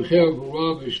Deva v'Cher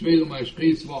v'Rav v'Shvil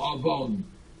Mashchis v'Avon.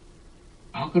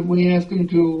 How could we ask him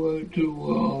to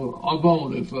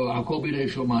Avon if Hakol B'dei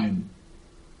Shomayim?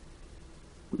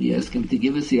 We ask him to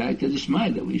give us the Ayat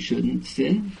Shmai that we shouldn't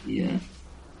sin. Yeah,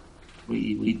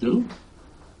 we do.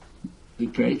 We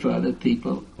pray for other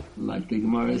people, like the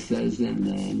Gemara says in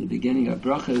the beginning of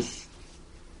Brachas.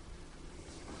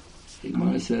 The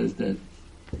Gemara says that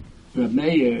Rav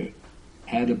Meir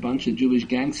had a bunch of Jewish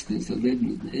gangsters that lived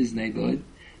in his neighborhood,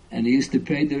 and he used to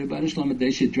pray to Rebbeinu Shalom that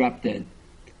they should drop dead.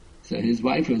 So his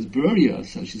wife was Bruria,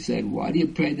 so she said, "Why do you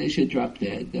pray they should drop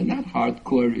dead? They're not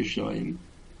hardcore Rishonim."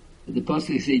 The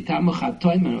Pasuk says, "Tamu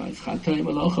chatoim," it's chatoim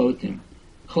alo chotim.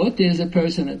 Chot is a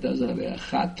person that does avera.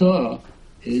 Chato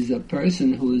is a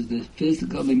person who is the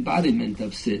physical embodiment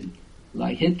of sin,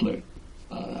 like Hitler,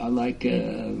 or like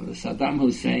Saddam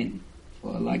Hussein,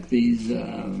 or like these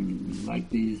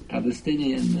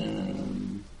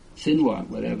Palestinian Sinwar,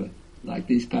 whatever, like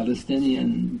these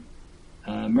Palestinian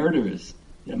murderers.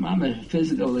 The mama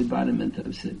physical embodiment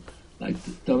of sin. Like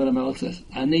David HaMelech says,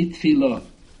 Ani tefillah,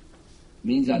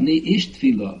 means Ani ish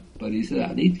tefillah. But he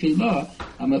said, Ani tefillah,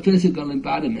 I'm a physical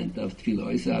embodiment of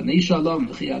tefillah. He said, Ani shalom,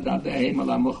 what do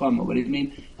you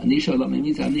mean? Ani shalom, it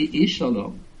means Ani ish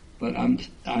shalom. But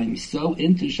I'm so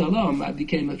into shalom, I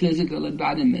became a physical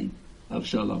embodiment of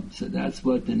shalom. So that's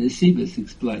what the Nesivos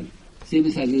explained.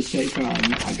 Nesivos has a sefer on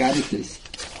Agaditis.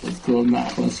 It's called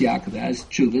Nachos Yaakov. It has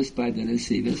Chuvas by the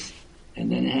Nesivos. And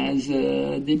then it has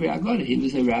Divrei Agoda. He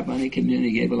was a rabbi in the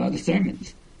community, gave a lot of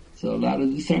sermons. So a lot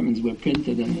of the sermons were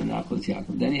printed in the Nachos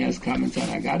Yaakov. Then he has comments on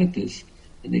Agaditis.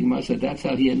 And the Gemara said that's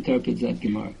how he interprets that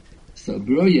Gemara. So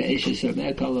Bruya, Esha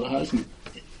Shabbat, told her husband,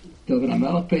 David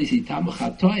HaMelech prays, Yitamu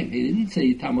Chatoim. He didn't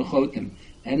say Yitamu Chotim.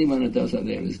 Anyone who does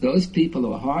Averas. Those people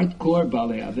who are hardcore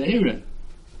Balei Avera,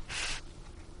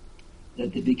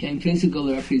 that they became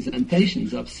physical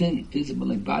representations of sin,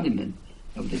 physical embodiment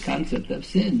of the concept of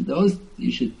sin, those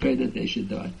you should pray that they should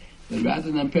die. But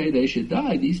rather than pray they should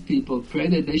die, these people pray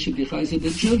that they should be chayzer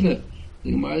b'tshuva.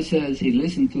 The Gemara says he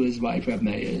listened to his wife, Rav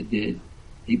Meir did.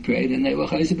 He prayed and they were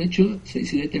chayzer b'tshuva. So you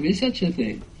see that there is such a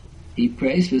thing. He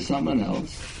prays for someone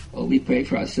else, or we pray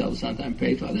for ourselves, sometimes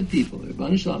pray for other people.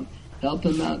 Rebbeinu Shalom, help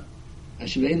him out.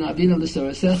 Ashveinu avinu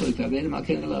l'sorasecha, v'kaveinu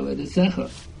malkeinu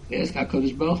l'avodesecha. We ask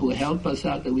HaKadosh Baruch Hu, help us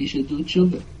out that we should do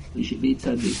tshuva. We should be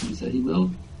tzaddikim. So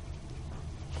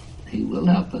He will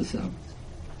help us out.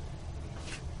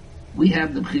 We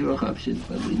have the Bchira Chafshit,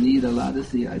 but we need a lot of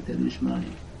Siyat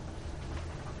Yerushalayim.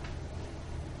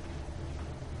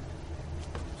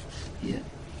 Yeah.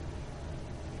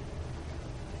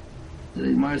 The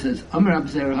Gemara says, Amar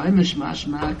Abzer Haimish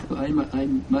Mashmak,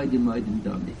 I'm Moedim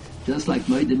Domi. Just like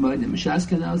Moedim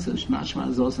Mishaskan, so Shmashma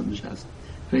is also Mishaskan.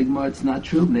 For Gemara, it's not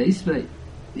true. Meisvei.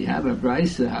 We have a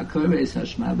Brisa, Hakores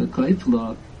Hashma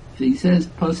B'Koiflo. If he says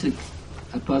Pasuk,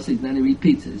 a pasuk, then he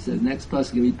repeats it. So the next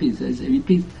pasuk he repeats. He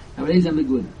repeats. So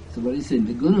what he's saying,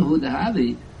 Meguna hu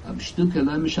dehavi of shtuka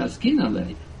lo mishaskin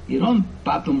alei. You don't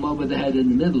pop him over the head in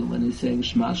the middle when he's saying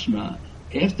Shema Shema.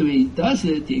 After he does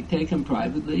it, you take him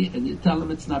privately and you tell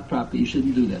him it's not proper. You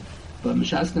shouldn't do that. But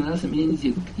mishaskin also means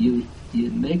you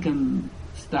make him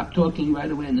stop talking right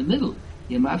away in the middle.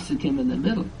 You mafsik him in the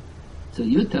middle. So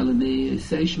you're telling me,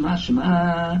 say Shema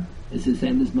Shema. It's the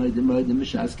same as Moedim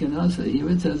Mishaskin. So here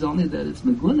it says only that it's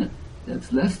Meguna.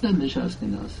 That's less than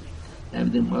Mishaskin.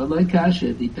 Everything more like Kasha.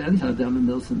 It depends. Hadam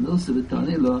Milsa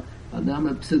B'Tani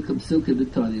Hadam Psuka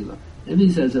B'Tani. If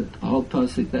he says a whole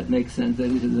pasuk, that makes sense.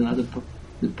 Then he says another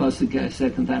the pasuk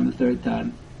second time, the third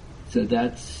time. So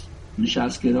that's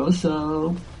Mishaskin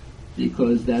also,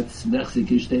 because that's Mechzik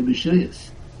Ishtei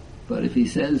B'Shuyas. But if he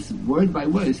says word by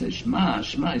word, he says Shema,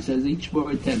 Shema. He says each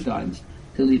word 10 times.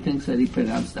 Till he thinks that he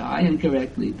pronounced the ayin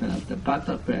correctly, he pronounced the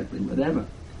patach correctly, whatever.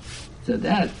 So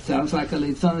that sounds like a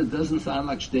leitzana. It doesn't sound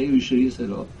like shtei rishuyos at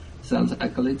all. It sounds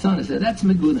like a leitzana. So that's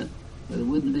meguna, but it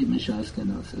wouldn't be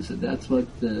mishaskan also. So that's what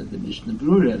the Mishnah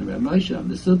Berurah and Rav Moshe on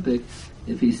the Supik.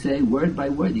 If you say word by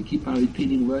word, you keep on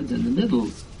repeating words in the middle.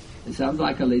 It sounds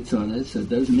like a leitzana. So it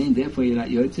doesn't mean therefore you're not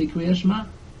yotzei kriyas shema.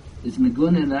 It's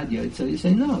Meguna, not Yoitz. So you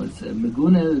say, no, it's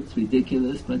Meguna, it's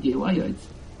ridiculous, but you are Yoitz.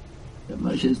 The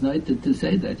Moshe is not to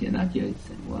say that you're not Yoitz.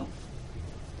 Well,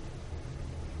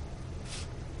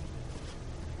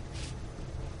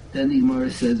 then the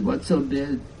Gemara says, what's so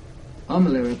big?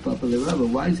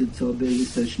 Why is it so big? He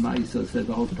says Shema, he so said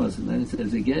the whole person. Then it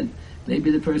says again, maybe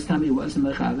the first time he wasn't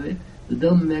Mechaber,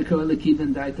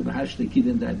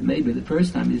 maybe the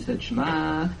first time he said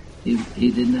Shema, he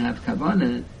didn't have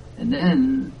Kavanah, and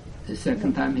then the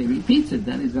second time he repeats it,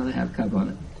 then he's going to have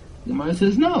Kavanah. The Gemara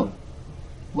says no.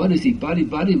 What is he, buddy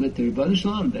with the Rebbeinu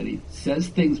Shalom, that he says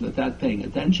things without paying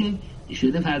attention? He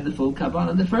should have had the full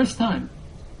Kavanah the first time.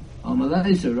 Rabbi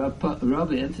answers, what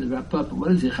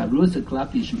is it, Chavrusa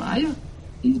Klapi Shmaya?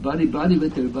 He's buddy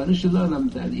with the Rebbeinu Shalom,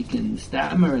 that he can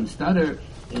stammer and stutter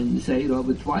and say it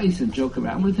over twice and joke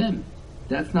around with him.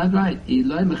 That's not right.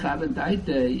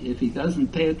 If he doesn't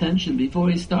pay attention before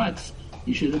he starts,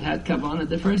 he should have had Kavanah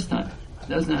the first time.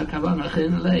 Doesn't have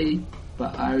Kavanah,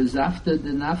 but our Zafta the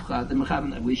Nafcha, the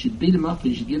Mechaber, we should beat him up,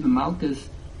 we should give him Malchus,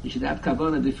 he should have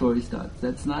Kavanah before he starts.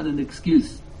 That's not an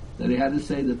excuse that he had to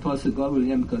say the Pasuk over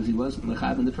again because he wasn't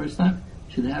Mechaber the first time.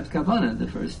 He should have Kavanah the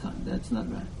first time. That's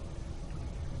not right.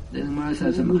 Then Gemara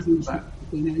says, they're not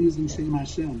using Shem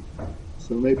Hashem.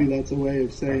 So maybe that's a way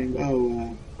of saying,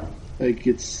 like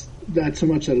it's not so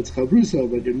much that it's Chabrusa,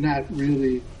 but we're not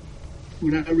really,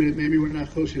 maybe we're not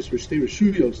Choshes for Shtei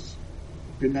Reshuyos.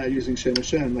 We're not using Shem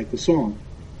Hashem like the song.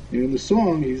 And in the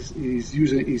song, he's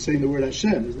saying the word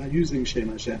Hashem. He's not using Shem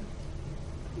Hashem.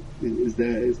 Is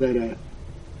that a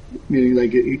meaning?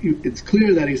 Like it's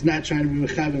clear that he's not trying to be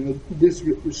mechaven this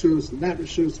Rishus and that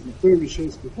Rishus and the third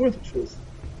Rishus and the fourth Rishus.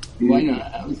 Why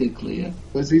not? How is it clear?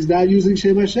 Because he's not using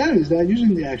Shem Hashem. He's not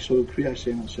using the actual Kriya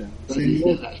Shem Hashem.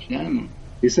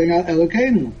 He's saying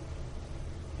Elokeinu.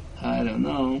 I don't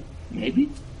know. Maybe.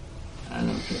 I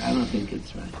don't think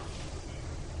it's right.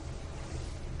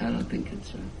 I don't think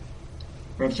it's right.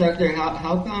 Rav Schechter,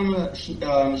 how come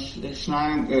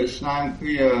Shnaim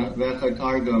Kriya V'echad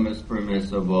Targum is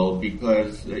permissible?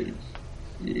 Because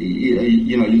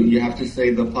you have to say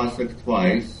the pasuk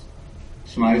twice.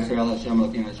 Shema Yisrael Hashem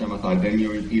Elokeinu Hashem Echad. Then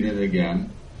you repeat it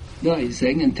again. No, he's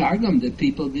saying in Targum that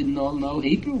people didn't all know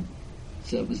Hebrew,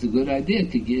 so it was a good idea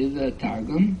to give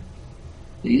Targum.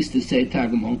 They used to say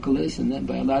Targum Onkelos, and then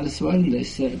by a lot of Svardim, they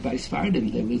said by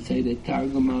Svardim they would say the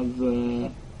Targum of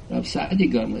Rav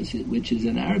Sadigan, which is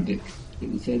in Arabic. They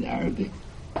would say the Arabic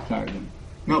Targum.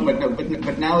 No, but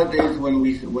nowadays when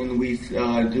we do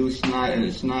Shnaim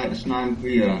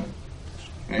Kriya.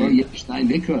 Right? Oh yeah, Shnaim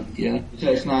Mikra, yeah.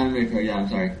 Shnaim Mikra, yeah. I'm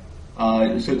sorry.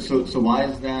 So why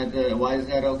is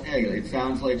that okay? It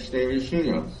sounds like Shtei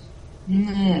Reshuyos.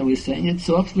 Nah, we're saying it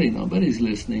softly. Nobody's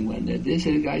listening when there's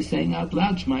a guy saying out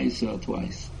loud Shema Yisrael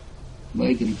twice,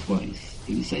 Megan twice.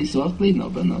 If you say softly,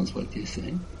 nobody knows what you're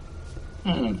saying.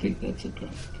 I don't think that's a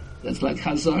problem. That's like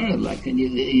Chazara, like and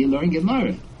you learn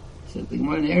Gemara. So the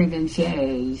Gemara in Erevin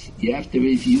says you have to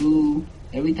review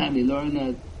every time you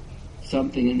learn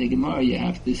something in the Gemara. You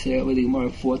have to say over the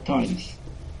Gemara 4 times.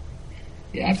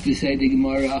 You have to say the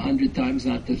Gemara 100 times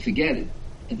not to forget it.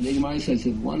 And the Gemara says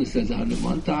if one says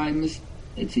 101 times,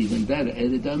 it's even better.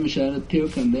 If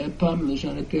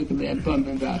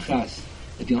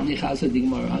you only chaz the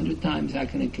Gemara 100 times, how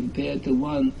can it compare to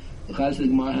one who chaz the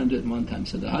Gemara 101 times?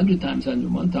 So the 100 times,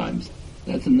 101 times,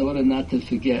 that's in order not to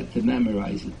forget, to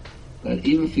memorize it. But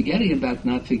even forgetting about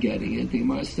not forgetting it, the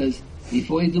Gemara says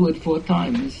before you do it 4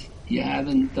 times, you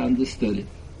haven't understood it.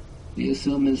 We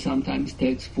assume it sometimes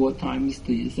takes 4 times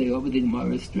to say over the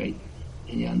Gemara straight,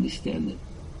 and you understand it.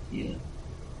 Yeah.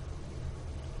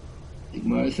 The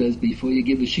Gemara says before you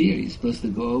give a shiur, you're supposed to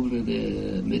go over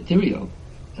the material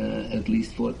at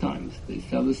least 4 times. They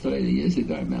tell the story years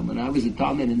ago. I remember when I was a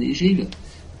Talmud in the yeshiva,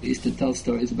 they used to tell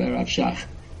stories about Rav Shach,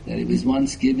 that he was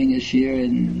once giving a shiur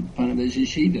in front of his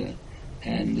yeshiva,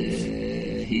 and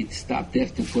he stopped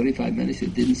after 45 minutes. He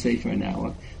didn't say for an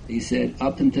hour. He said,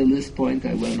 up until this point,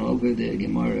 I went over the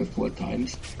Gemara 4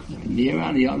 times. From here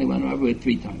on, he only went over it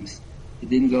 3 times. He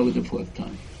didn't go with the 4th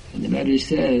time. And the Medrash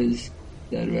says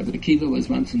that Rabbi Akiva was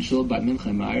once in Shul by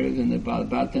Mincha Ma'ariv, and the Baal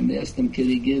Batam asked him, could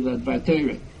he give a Dvar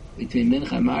Torah? Between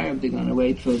Mincha and Ma'ariv, they're going to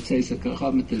wait for Tzeisa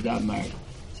Kachom to Dav Ma'ariv.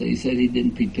 So he said he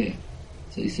didn't prepare.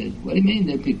 So he said, what do you mean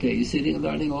they're prepared? You're sitting and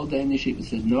learning all day in the yeshiva. He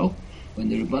said, no. When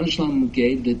the Rebbeinu Shalom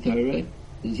gave the Torah,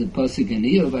 there's a pasuk in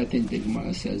Iyov, I think the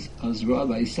Gemara says, Azra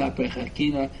v'yisaper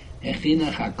chakina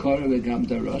echina chakora v'gam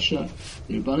darasha.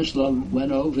 The Rebbeinu Shalom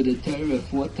went over the Torah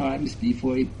 4 times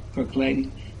before he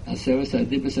proclaimed Aseres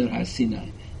Adibas Har Sinai.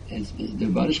 As the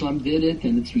Rebbeinu Shalom did it,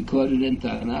 and it's recorded in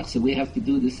Tanakh, so we have to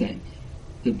do the same.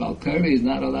 The Balkari is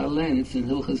not allowed to learn; it's in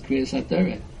Hilchas Kriyas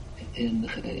HaTorah. in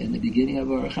the beginning of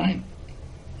Orach Chaim,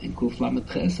 in Kuf Lamed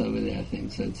Ches over there, I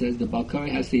think. So it says the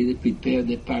Balkari has to either prepare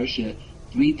the parsha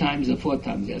 3 times or 4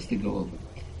 times. He has to go over,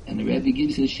 and the Rebbe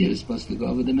gives his shir, supposed to go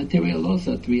over the material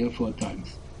also 3 or 4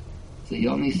 times. So he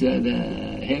only said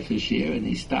half a shir, and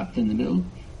he stopped in the middle.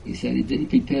 He said he didn't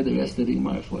prepare the rest of the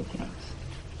Gemara 4 times.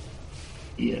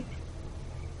 Yeah.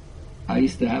 I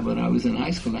used to have, when I was in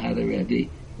high school, I had a Rebbe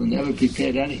who never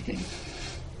prepared anything.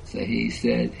 So he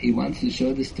said he wants to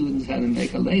show the students how to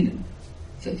make a lenin.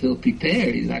 So if he'll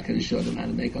prepare, he's not going to show them how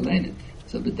to make a lenin.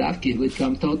 So the Dafki would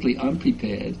come totally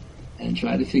unprepared and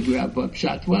try to figure out what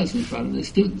pshat was in front of the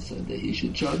students, so that he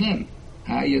should show them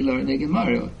how you learn the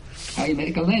Gemara, how you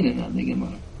make a lenin on the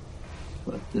Gemara.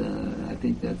 But I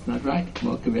think that's not right.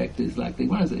 More correct is like the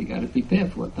Gemara, so you got to prepare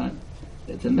 4 times.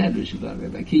 That's a medrash about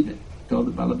Rebbe Akiva. Told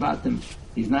the Balabatim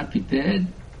he's not prepared,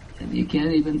 and you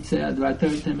can't even say Advar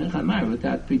Torah Temech Hamar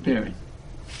without preparing.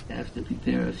 You have to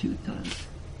prepare a few times.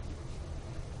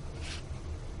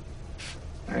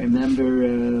 I remember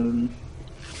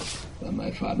when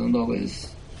my father-in-law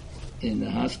was in the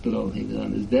hospital. He was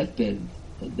on his deathbed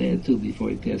a day or 2 before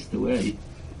he passed away.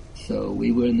 So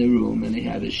we were in the room, and he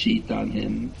had a sheet on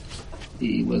him.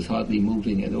 He was hardly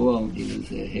moving at all. He was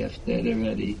half dead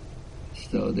already.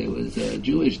 So there was a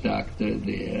Jewish doctor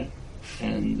there,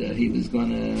 and he was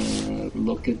going to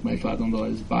look at my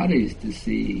father-in-law's bodies to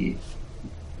see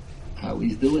how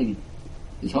he's doing.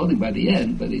 He's holding by the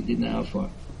end, but he didn't know how far.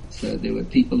 So there were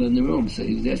people in the room, so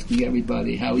he was asking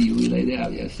everybody, how are you related? How?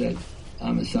 I said,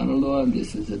 I'm a son-in-law, and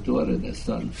this is a daughter, the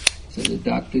son. So the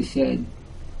doctor said,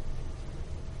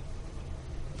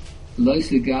 Lo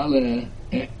segala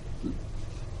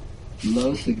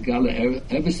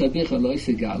ever sabicha lo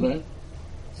segala.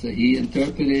 So he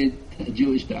interpreted, a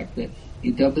Jewish doctor, he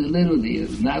interpreted literally, you're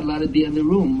not allowed to be in the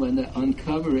room when they're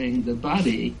uncovering the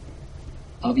body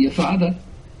of your father.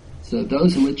 So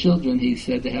those who were children, he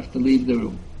said they have to leave the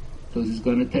room, because he's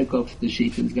going to take off the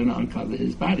sheet and he's going to uncover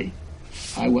his body.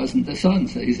 I wasn't the son,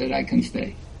 so he said I can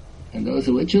stay. And those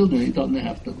who were children, he told them they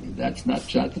have to leave. That's not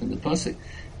shot in the pasuk.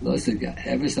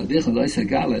 Ever sabicha lo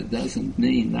segala doesn't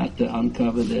mean not to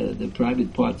uncover the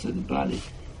private parts of the body.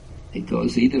 It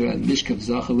goes either on Mishkav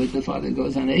Zacha with the father, it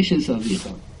goes on Eshes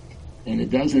Avicha. And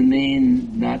it doesn't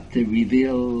mean not to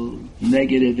reveal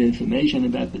negative information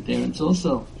about the parents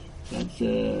also. That's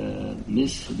a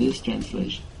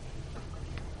mistranslation.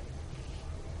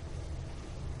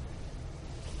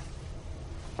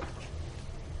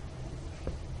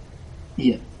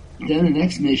 Yeah. Then the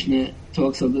next Mishnah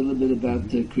talks a little bit about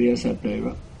Kriyas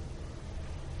HaTorah.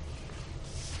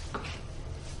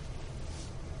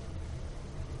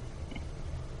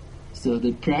 So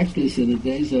the practice in the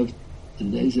days of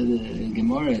the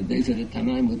Gemara, the days of the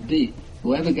Tanaim would be,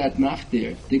 whoever got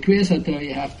maftir, the Kriyas HaTorah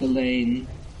you have to learn.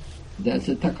 That's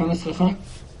a Takanas Chacham.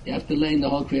 You have to learn the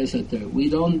whole Kriyas HaTorah. We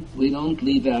don't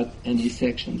leave out any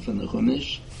section from the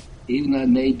Chumash, even though it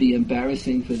may be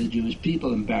embarrassing for the Jewish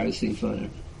people, embarrassing for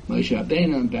Moshe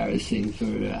Rabbeinu, embarrassing for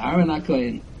Aaron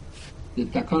HaKohen. The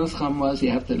Takanas Chacham was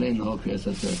you have to learn the whole Kriyas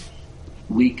HaTorah.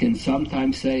 We can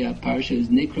sometimes say a parsha is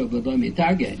Nikra V'lo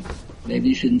Mitargem. Maybe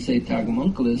you shouldn't say Targum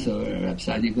Onkelos or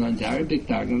upside you go into Arabic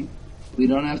Targum. We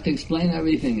don't have to explain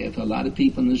everything. If a lot of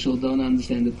people in the shul don't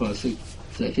understand the pasuk,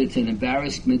 so if it's an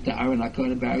embarrassment to Aaron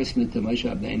HaKohen, embarrassment to Moshe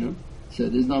Rabbeinu, so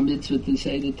there's no mitzvah to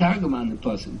say the Targum on the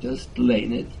pasuk. Just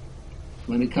learn it.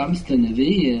 When it comes to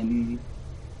Nevi'im,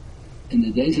 in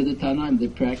the days of the Tanaim, the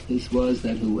practice was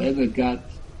that whoever got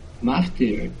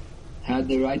maftir had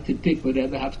the right to pick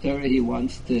whatever haftarah he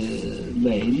wants to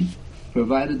learn,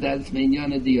 provided that it's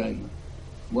minyana diyayma.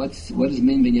 What does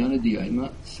mean minyana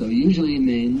diyayma? So usually it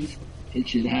means it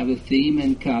should have a theme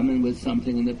in common with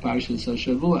something in the Parshas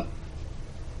HaShavua,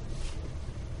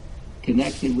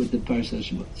 connected with the Parshas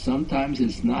HaShavua. Sometimes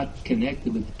it's not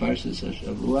connected with the Parshas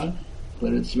HaShavua,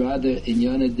 but it's rather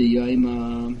inyana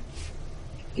diyayma.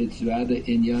 It's rather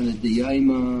inyana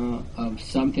diyayma of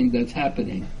something that's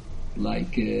happening.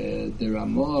 Like the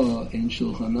Ramah in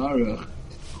Shulchan Aruch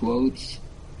quotes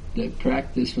the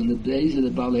practice from the days of the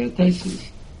Balei HaTosfos,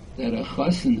 that a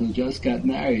chassan who just got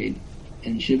married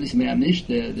in Shivas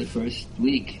Me'amishta, the first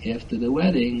week after the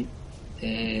wedding,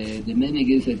 the minig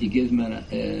is that you give him a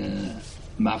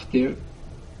maftir,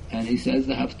 and he says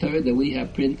the haftarah that we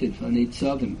have printed for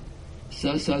Nitzavim.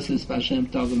 So says Vashem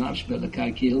Tov Nafshbe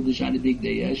L'Kai Kihil B'Shani Big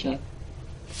Deyesha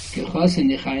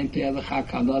Kechosin Yechayim Peh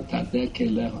V'Chakalot Tateh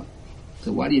Kelecha.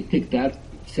 So why do you pick that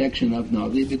section of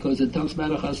Navi? Because it talks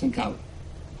about a chassan kala.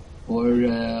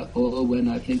 Or when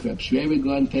I think Reb Shveri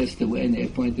Goen passed away and they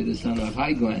appointed his son Rav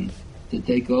Hai Goen to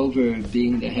take over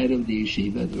being the head of the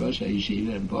yeshiva, the Rosh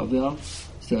HaYeshiva in Bavel.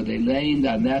 So they learned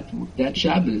on that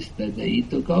Shabbos that he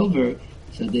took over.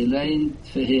 So they learned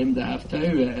for him the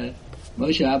Haftarah,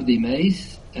 Moshe Avdi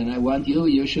Meis, and I want you,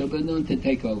 Yeshua ben Nun, to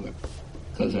take over.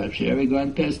 Because Rav Sheri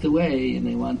Gon passed away, and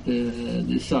they want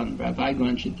the son, Rabbi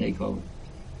Gon, should take over.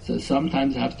 So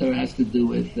sometimes Haftarah has to do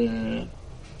with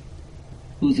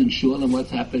who's in shul and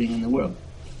what's happening in the world.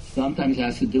 Sometimes it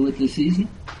has to do with the season.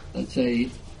 Let's say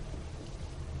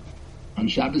on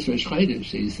Shabbos Rosh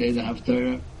Chodesh, you say the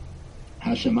Haftarah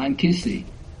Hashemayim Kisi,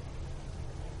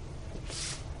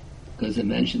 because it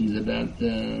mentions about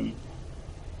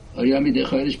Oyami de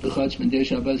Chodesh b'Chodesh Mendei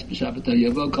Shabbos b'Shabbat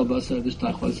HaYavo Kol Basar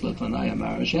V'Shtachvos L'Fanai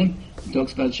Amar Hashem. It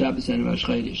talks about Shabbos and Rosh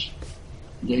Chodesh.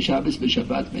 Mendei Shabbos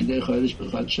b'Shabbat Mendei Chodesh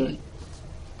b'Chodesh.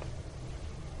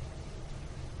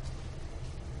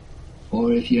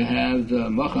 Or if you have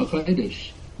Mocha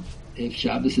Chodesh, if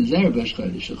Shabbos is Erev Rosh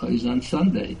Chodesh, Chodesh is on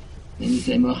Sunday, then you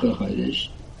say Mocha Chodesh.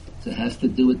 So it has to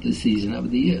do with the season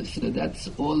of the year. So that's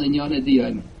all in Yonah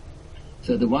Diyom.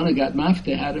 So the one who got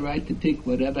Mafta had a right to pick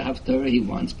whatever Haftarah he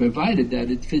wants, provided that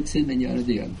it fits in Yonah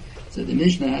Diyom. So the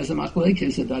Mishnah has a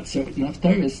machlokes about certain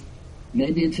Haftarahs.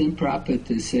 Maybe it's improper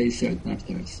to say certain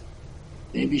Haftarahs.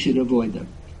 Maybe you should avoid them.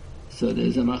 So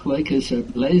there's a machlokes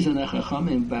of Lezen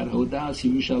HaChachamim Bar Hodas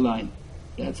Yerushalayim.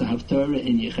 That's a Haftarah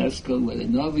in Yecheskel where the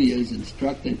Navi is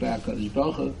instructed by HaKadosh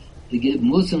Baruch Hu to give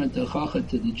Musar and Techacha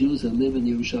to the Jews that live in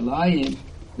Yerushalayim,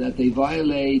 that they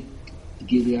violate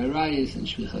Gilui Arayis and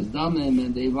Shvichas Damim,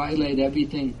 and they violate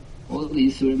everything, all the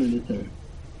Yisurim in the Torah.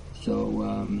 So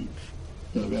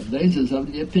Reb Lezer is of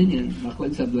the opinion,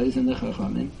 Machlokes Reb Lezer and the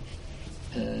Chachamim,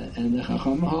 and the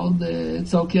Chachamim hold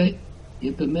it's okay.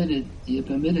 You're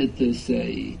permitted to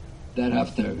say that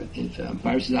Haftarah. If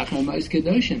Parshas Acharei Ma'is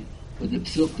Kedoshim, but the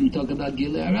Psukim talk about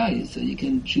Gilui Arayis, so you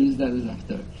can choose that as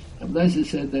Haftarah. Reb Lezer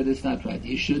said that it's not right.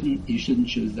 You shouldn't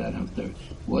choose that Haftarah.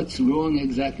 What's wrong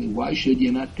exactly? Why should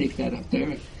you not pick that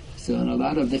Haftarah? So in a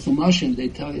lot of the Chumashim, they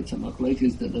tell you it's a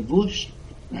machlokes the Levush,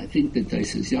 and I think the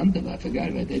Taisus Yontav, I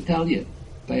forgot, but they tell you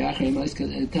by Acharei Ma'is,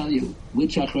 they tell you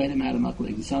which Achreinim had a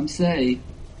machlokes. Some say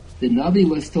the Navi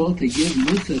was told to give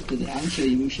Musa to the Anshe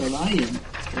Yerushalayim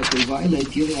that they violate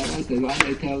Gilui Arayis, they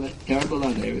violate terrible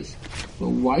Averos. But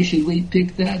why should we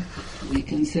pick that? We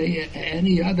can say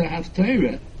any other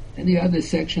Haftarah, any other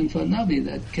section for Navi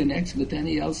that connects with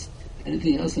anything else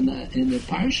in the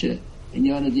Parsha, in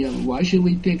Yonah Diyom. Why should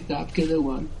we pick Dafka the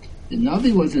one? The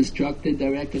Navi was instructed,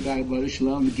 directed by Baruch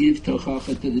Shalom, give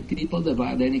Tochacha to the people that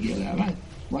violate Gilui Arayis.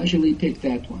 Why should we pick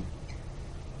that one?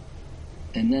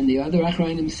 And then the other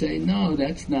Achrayim say, no,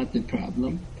 that's not the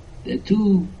problem. There are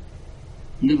two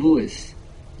Nevuos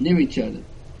near each other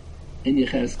in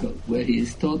Yecheskel, where he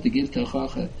is told to give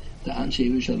Tochacha to Anshe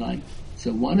Yerushalayim. So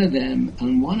on one of them,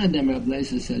 Reb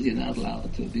Lezer says you're not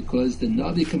allowed to, because the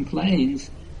Navi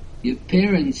complains, your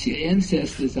parents, your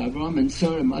ancestors, Avram and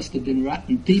Sarah, must have been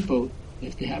rotten people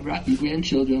if they have rotten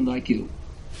grandchildren like you.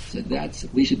 So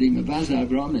we should be Mavaza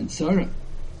Avram and Sarah.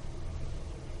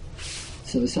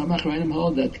 So some Achrayim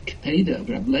hold that Kpeda of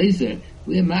Reb Lezer,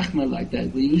 we're machma like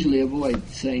that. We usually avoid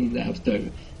saying the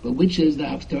Haftarah. But which is the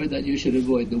Haftarah that you should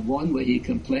avoid? The one where he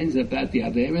complains about the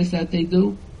Averos that they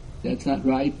do? That's not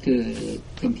right to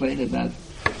complain about.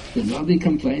 The Navi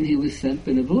complained he was sent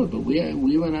Benavur, but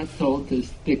we were not told to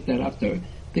pick that Haftarah.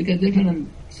 Pick a different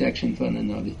section from the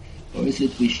Navi. Or is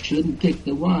it we shouldn't pick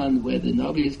the one where the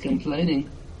Navi is complaining,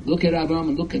 look at Avram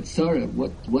and look at Sarah,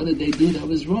 what did they do that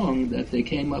was wrong, that they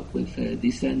came up with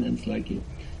descendants like you?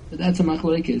 But that's a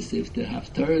machlokes. If the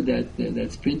Haftarah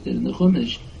that's printed in the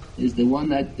Chumash is the one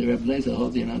that the Reb Lezer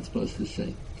holds you're not supposed to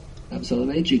say. Reb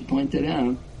Soloveitchik pointed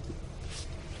out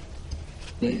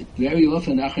that very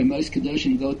often Acharei Ma'is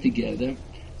Kedoshim go together.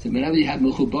 So whenever you have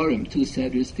Mechubarim, two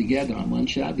seders together on one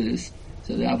Shabbos,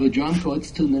 so the Avodram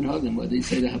quotes two minhagim, where they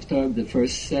say the Haftarah of the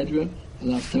first Sedra and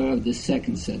the Haftarah of the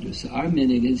second Sedra. So our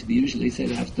meaning is we usually say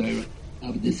the Haftarah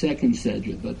of the second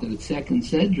Sedra, but the second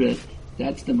Sedra,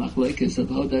 that's the machlokes of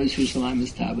Hodas Yerushalayim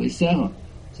is Tavei Seho.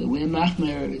 So we're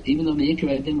machmer, even though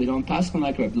I think we don't paskin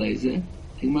like Reb Lezer.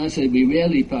 The Gemara said we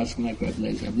rarely paskin like Reb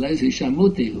Lezer. Reb Lezer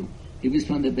Shamutihu. He was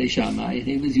from the Beis Shammai, and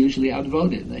he was usually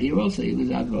outvoted. Now here also he was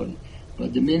outvoted.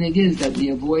 But the minig is that we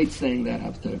avoid saying that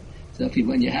after. So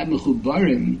when you have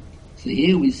mechubarim, so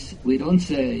here we don't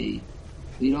say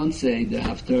the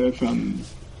haftarah from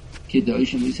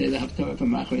Kiddushim, we say the haftarah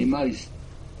from Acharei Ma'is.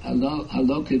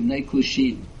 Halok ibnei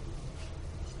kushim.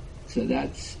 So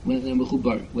that's when they're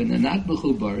mechubar. When they're not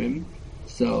mechubarim,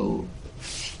 so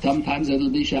sometimes it'll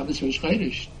be Shabbos Rosh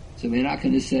Chodesh. So we're not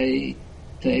going to say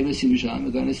Te'evas Yerushalayim,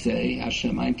 we're going to say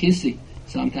Hashemayim Kisi.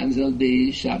 Sometimes it'll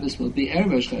be Shabbos will be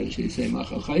Erev Rosh Chodesh. You say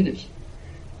Macha Chodesh.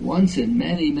 Once in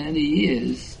many, many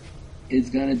years, it's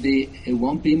going to be, it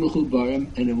won't be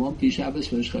Mechubarim, and it won't be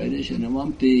Shabbos Rosh Chodesh, and it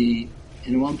won't be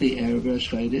Erev Rosh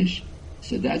Chodesh.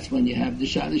 So that's when you have the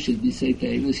Shalosh should be say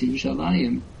Tevis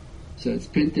Yerushalayim. So it's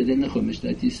printed in the Chumash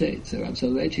that you say it. So Rav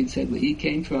Soloveitchik said where he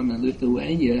came from in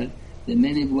Lithuania, the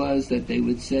minute was that they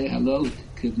would say hello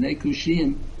Kivnei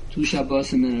Kushim 2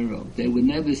 Shabbosim in a row. They would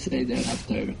never say that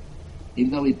Haftarah.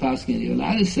 Even though we passed it, you're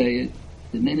allowed to say it.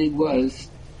 The minute was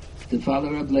to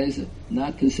follow Reb Lezer,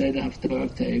 not to say the Haftarah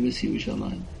of Tevis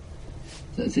Yerushalayim.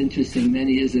 So it's interesting.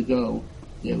 Many years ago,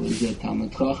 there was a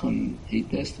Talmud Chacham, he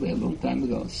passed away a long time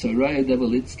ago, Soraya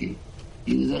Develitsky.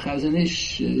 He was a Chazon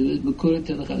Ish, he was Bekuret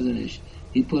to the Chazon Ish.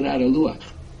 He put out a luach.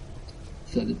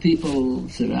 So the people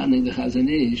surrounding the Chazon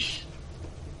Ish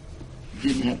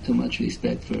didn't have too much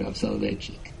respect for Rav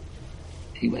Soloveitchik.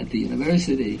 He went to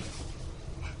university.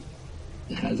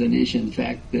 The Chazon Ish, in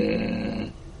fact,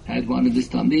 had one of his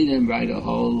Talmidim write a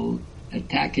whole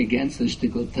attack against the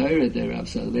Shtikol Torah that Rav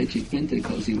Soloveitchik printed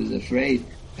because he was afraid,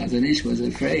 Chazon Ish was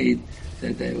afraid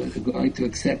that they were going to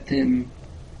accept him.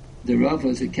 The Rav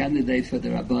was a candidate for the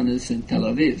Rabbanis in Tel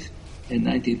Aviv in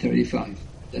 1935.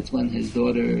 That's when his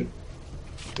daughter,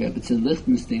 Rebbetzin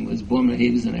Lichtenstein, was born. He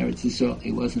was in Eretz Yisrael.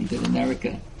 He wasn't in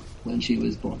America when she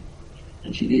was born.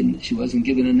 And she wasn't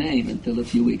given a name until a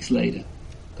few weeks later,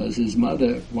 because his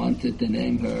mother wanted to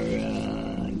name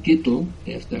her Gittel,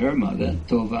 after her mother,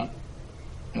 Tova.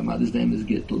 Her mother's name is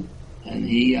Gittel. And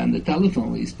he, on the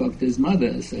telephone, he spoke to his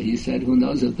mother, so he said, who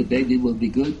knows if the baby will be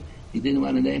good? He didn't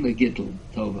want to name her Gittel,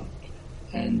 Tova.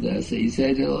 And so he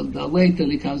said, I'll wait till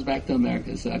he comes back to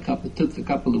America. So it took a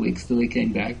couple of weeks till he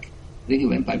came back. I think he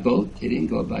went by boat. He didn't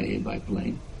go by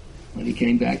plane. When he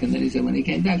came back, and then he said when he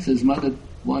came back, so his mother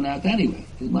won out anyway.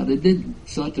 His mother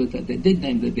saw to it that they did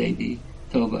name the baby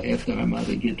Tova after her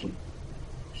mother Gittel.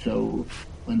 So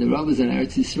when the Rav was in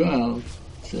Eretz Yisrael,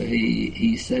 so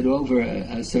he said over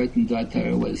a certain Dvar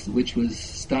Torah which was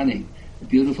stunning, a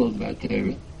beautiful Dvar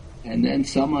Torah, and then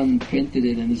someone printed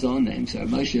it in his own name. So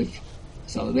Moshe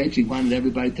Soloveitchik wanted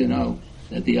everybody to know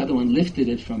that the other one lifted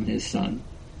it from his son.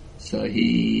 So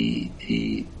he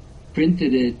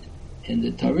printed it in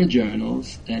the Torah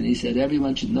journals, and he said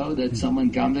everyone should know that someone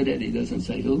gammed it. He doesn't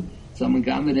say who. Someone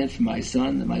gammed it for my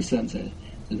son, and my son said it.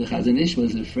 So the Chazon Ish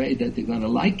was afraid that they're going to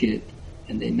like it,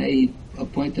 and they may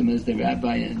appoint him as the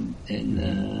rabbi in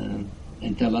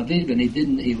Tel Aviv, and he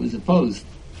didn't. He was opposed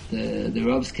the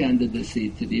Rav's candidacy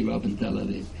to be Rav in Tel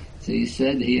Aviv. So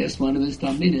he asked one of his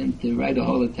Talmidim to write a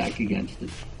whole attack against it.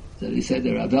 So he said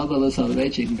the Rav Elbala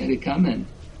Soloveitchik made a comment.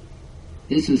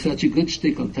 This was such a good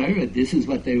shtickle Torah. This is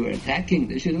what they were attacking.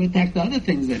 They should have attacked the other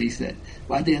things that he said.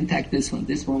 Why did they attack this one?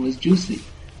 This one was juicy.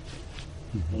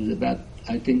 It was about,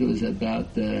 I think it was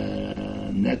about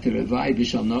Neter Revai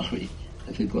Bishal Nochri.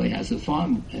 If a guy has a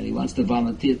farm and he wants to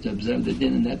volunteer to observe the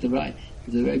din in Neter Revai,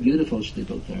 it's a very beautiful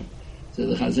shtickle Torah. So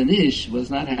the Chazon Ish was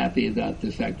not happy about the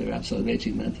fact that Rav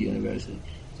Soloveitchik went to university.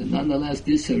 So nonetheless,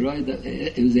 this Saroy,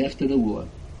 it was after the war,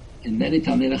 and many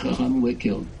Talmidei Chachamim were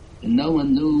killed. And no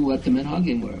one knew what the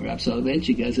Minhagim were. Rav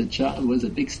Soloveitchik, as a child, was a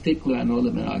big stickler on all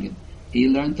the Minhagim. He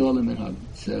learned all the Minhagim.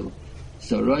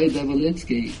 So Roy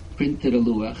Develitsky printed a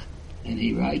luach, and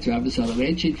he writes, Rav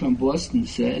Soloveitchik from Boston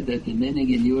said that the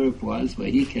minhag in Europe was, where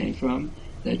he came from,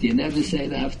 that you never say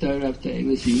the Haftarah of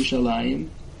Tevis Yerushalayim,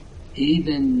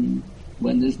 even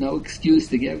when there's no excuse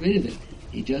to get rid of it.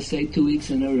 You just say 2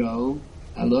 weeks in a row,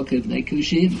 Alok of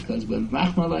Nekushim, because we're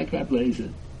Machma like Reb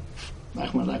Lezer.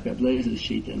 Machma like Reb Lezer's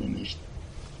sheet in the Mishnah.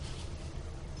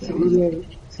 Some of the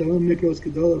Mikros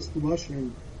Gedolos, the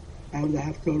mushroom, have the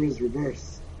Haftorah is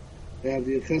reversed. They have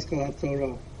the Cheskel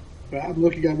Haftorah. I'm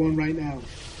looking at one right now.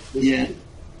 The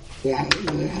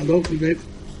Alok of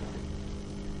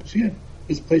Nekushim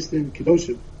is placed in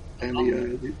Kedoshim, and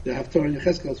the Haftorah in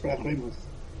Cheskel is for Achremos.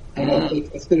 I don't know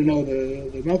if it's going to know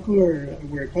the Malku or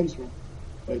where it comes from,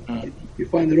 but you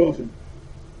find it often.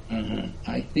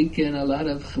 I think in a lot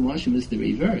of Chumashim it's the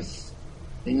reverse.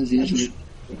 Things usually.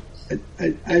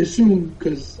 I assume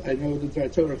because I know the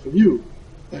Dvar Torah from you,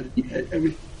 but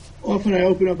often I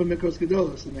open up a Mikros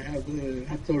Gedolos and they have the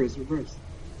Haftorahs reversed.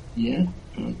 Yeah.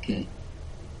 Okay.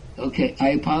 I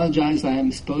apologize. I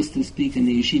am supposed to speak in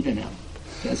the yeshiva now.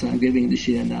 That's why I'm giving the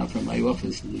shir now from my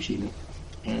office in the yeshiva.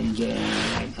 And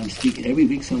I'm speaking every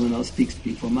week. Someone else speaks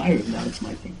before my Rav. Now it's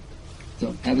my thing.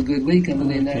 So have a good week, and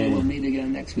we'll meet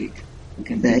again next week.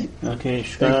 Okay,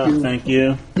 Shkach, thank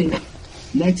you.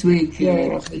 Next week,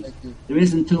 there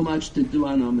isn't too much to do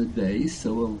on Amud Beis,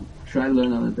 so we'll try to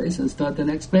learn Amud Beis and start the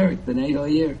next parak, B'nai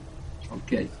Ho'yer.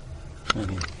 Okay.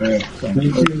 Thank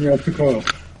you.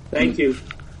 Thank you.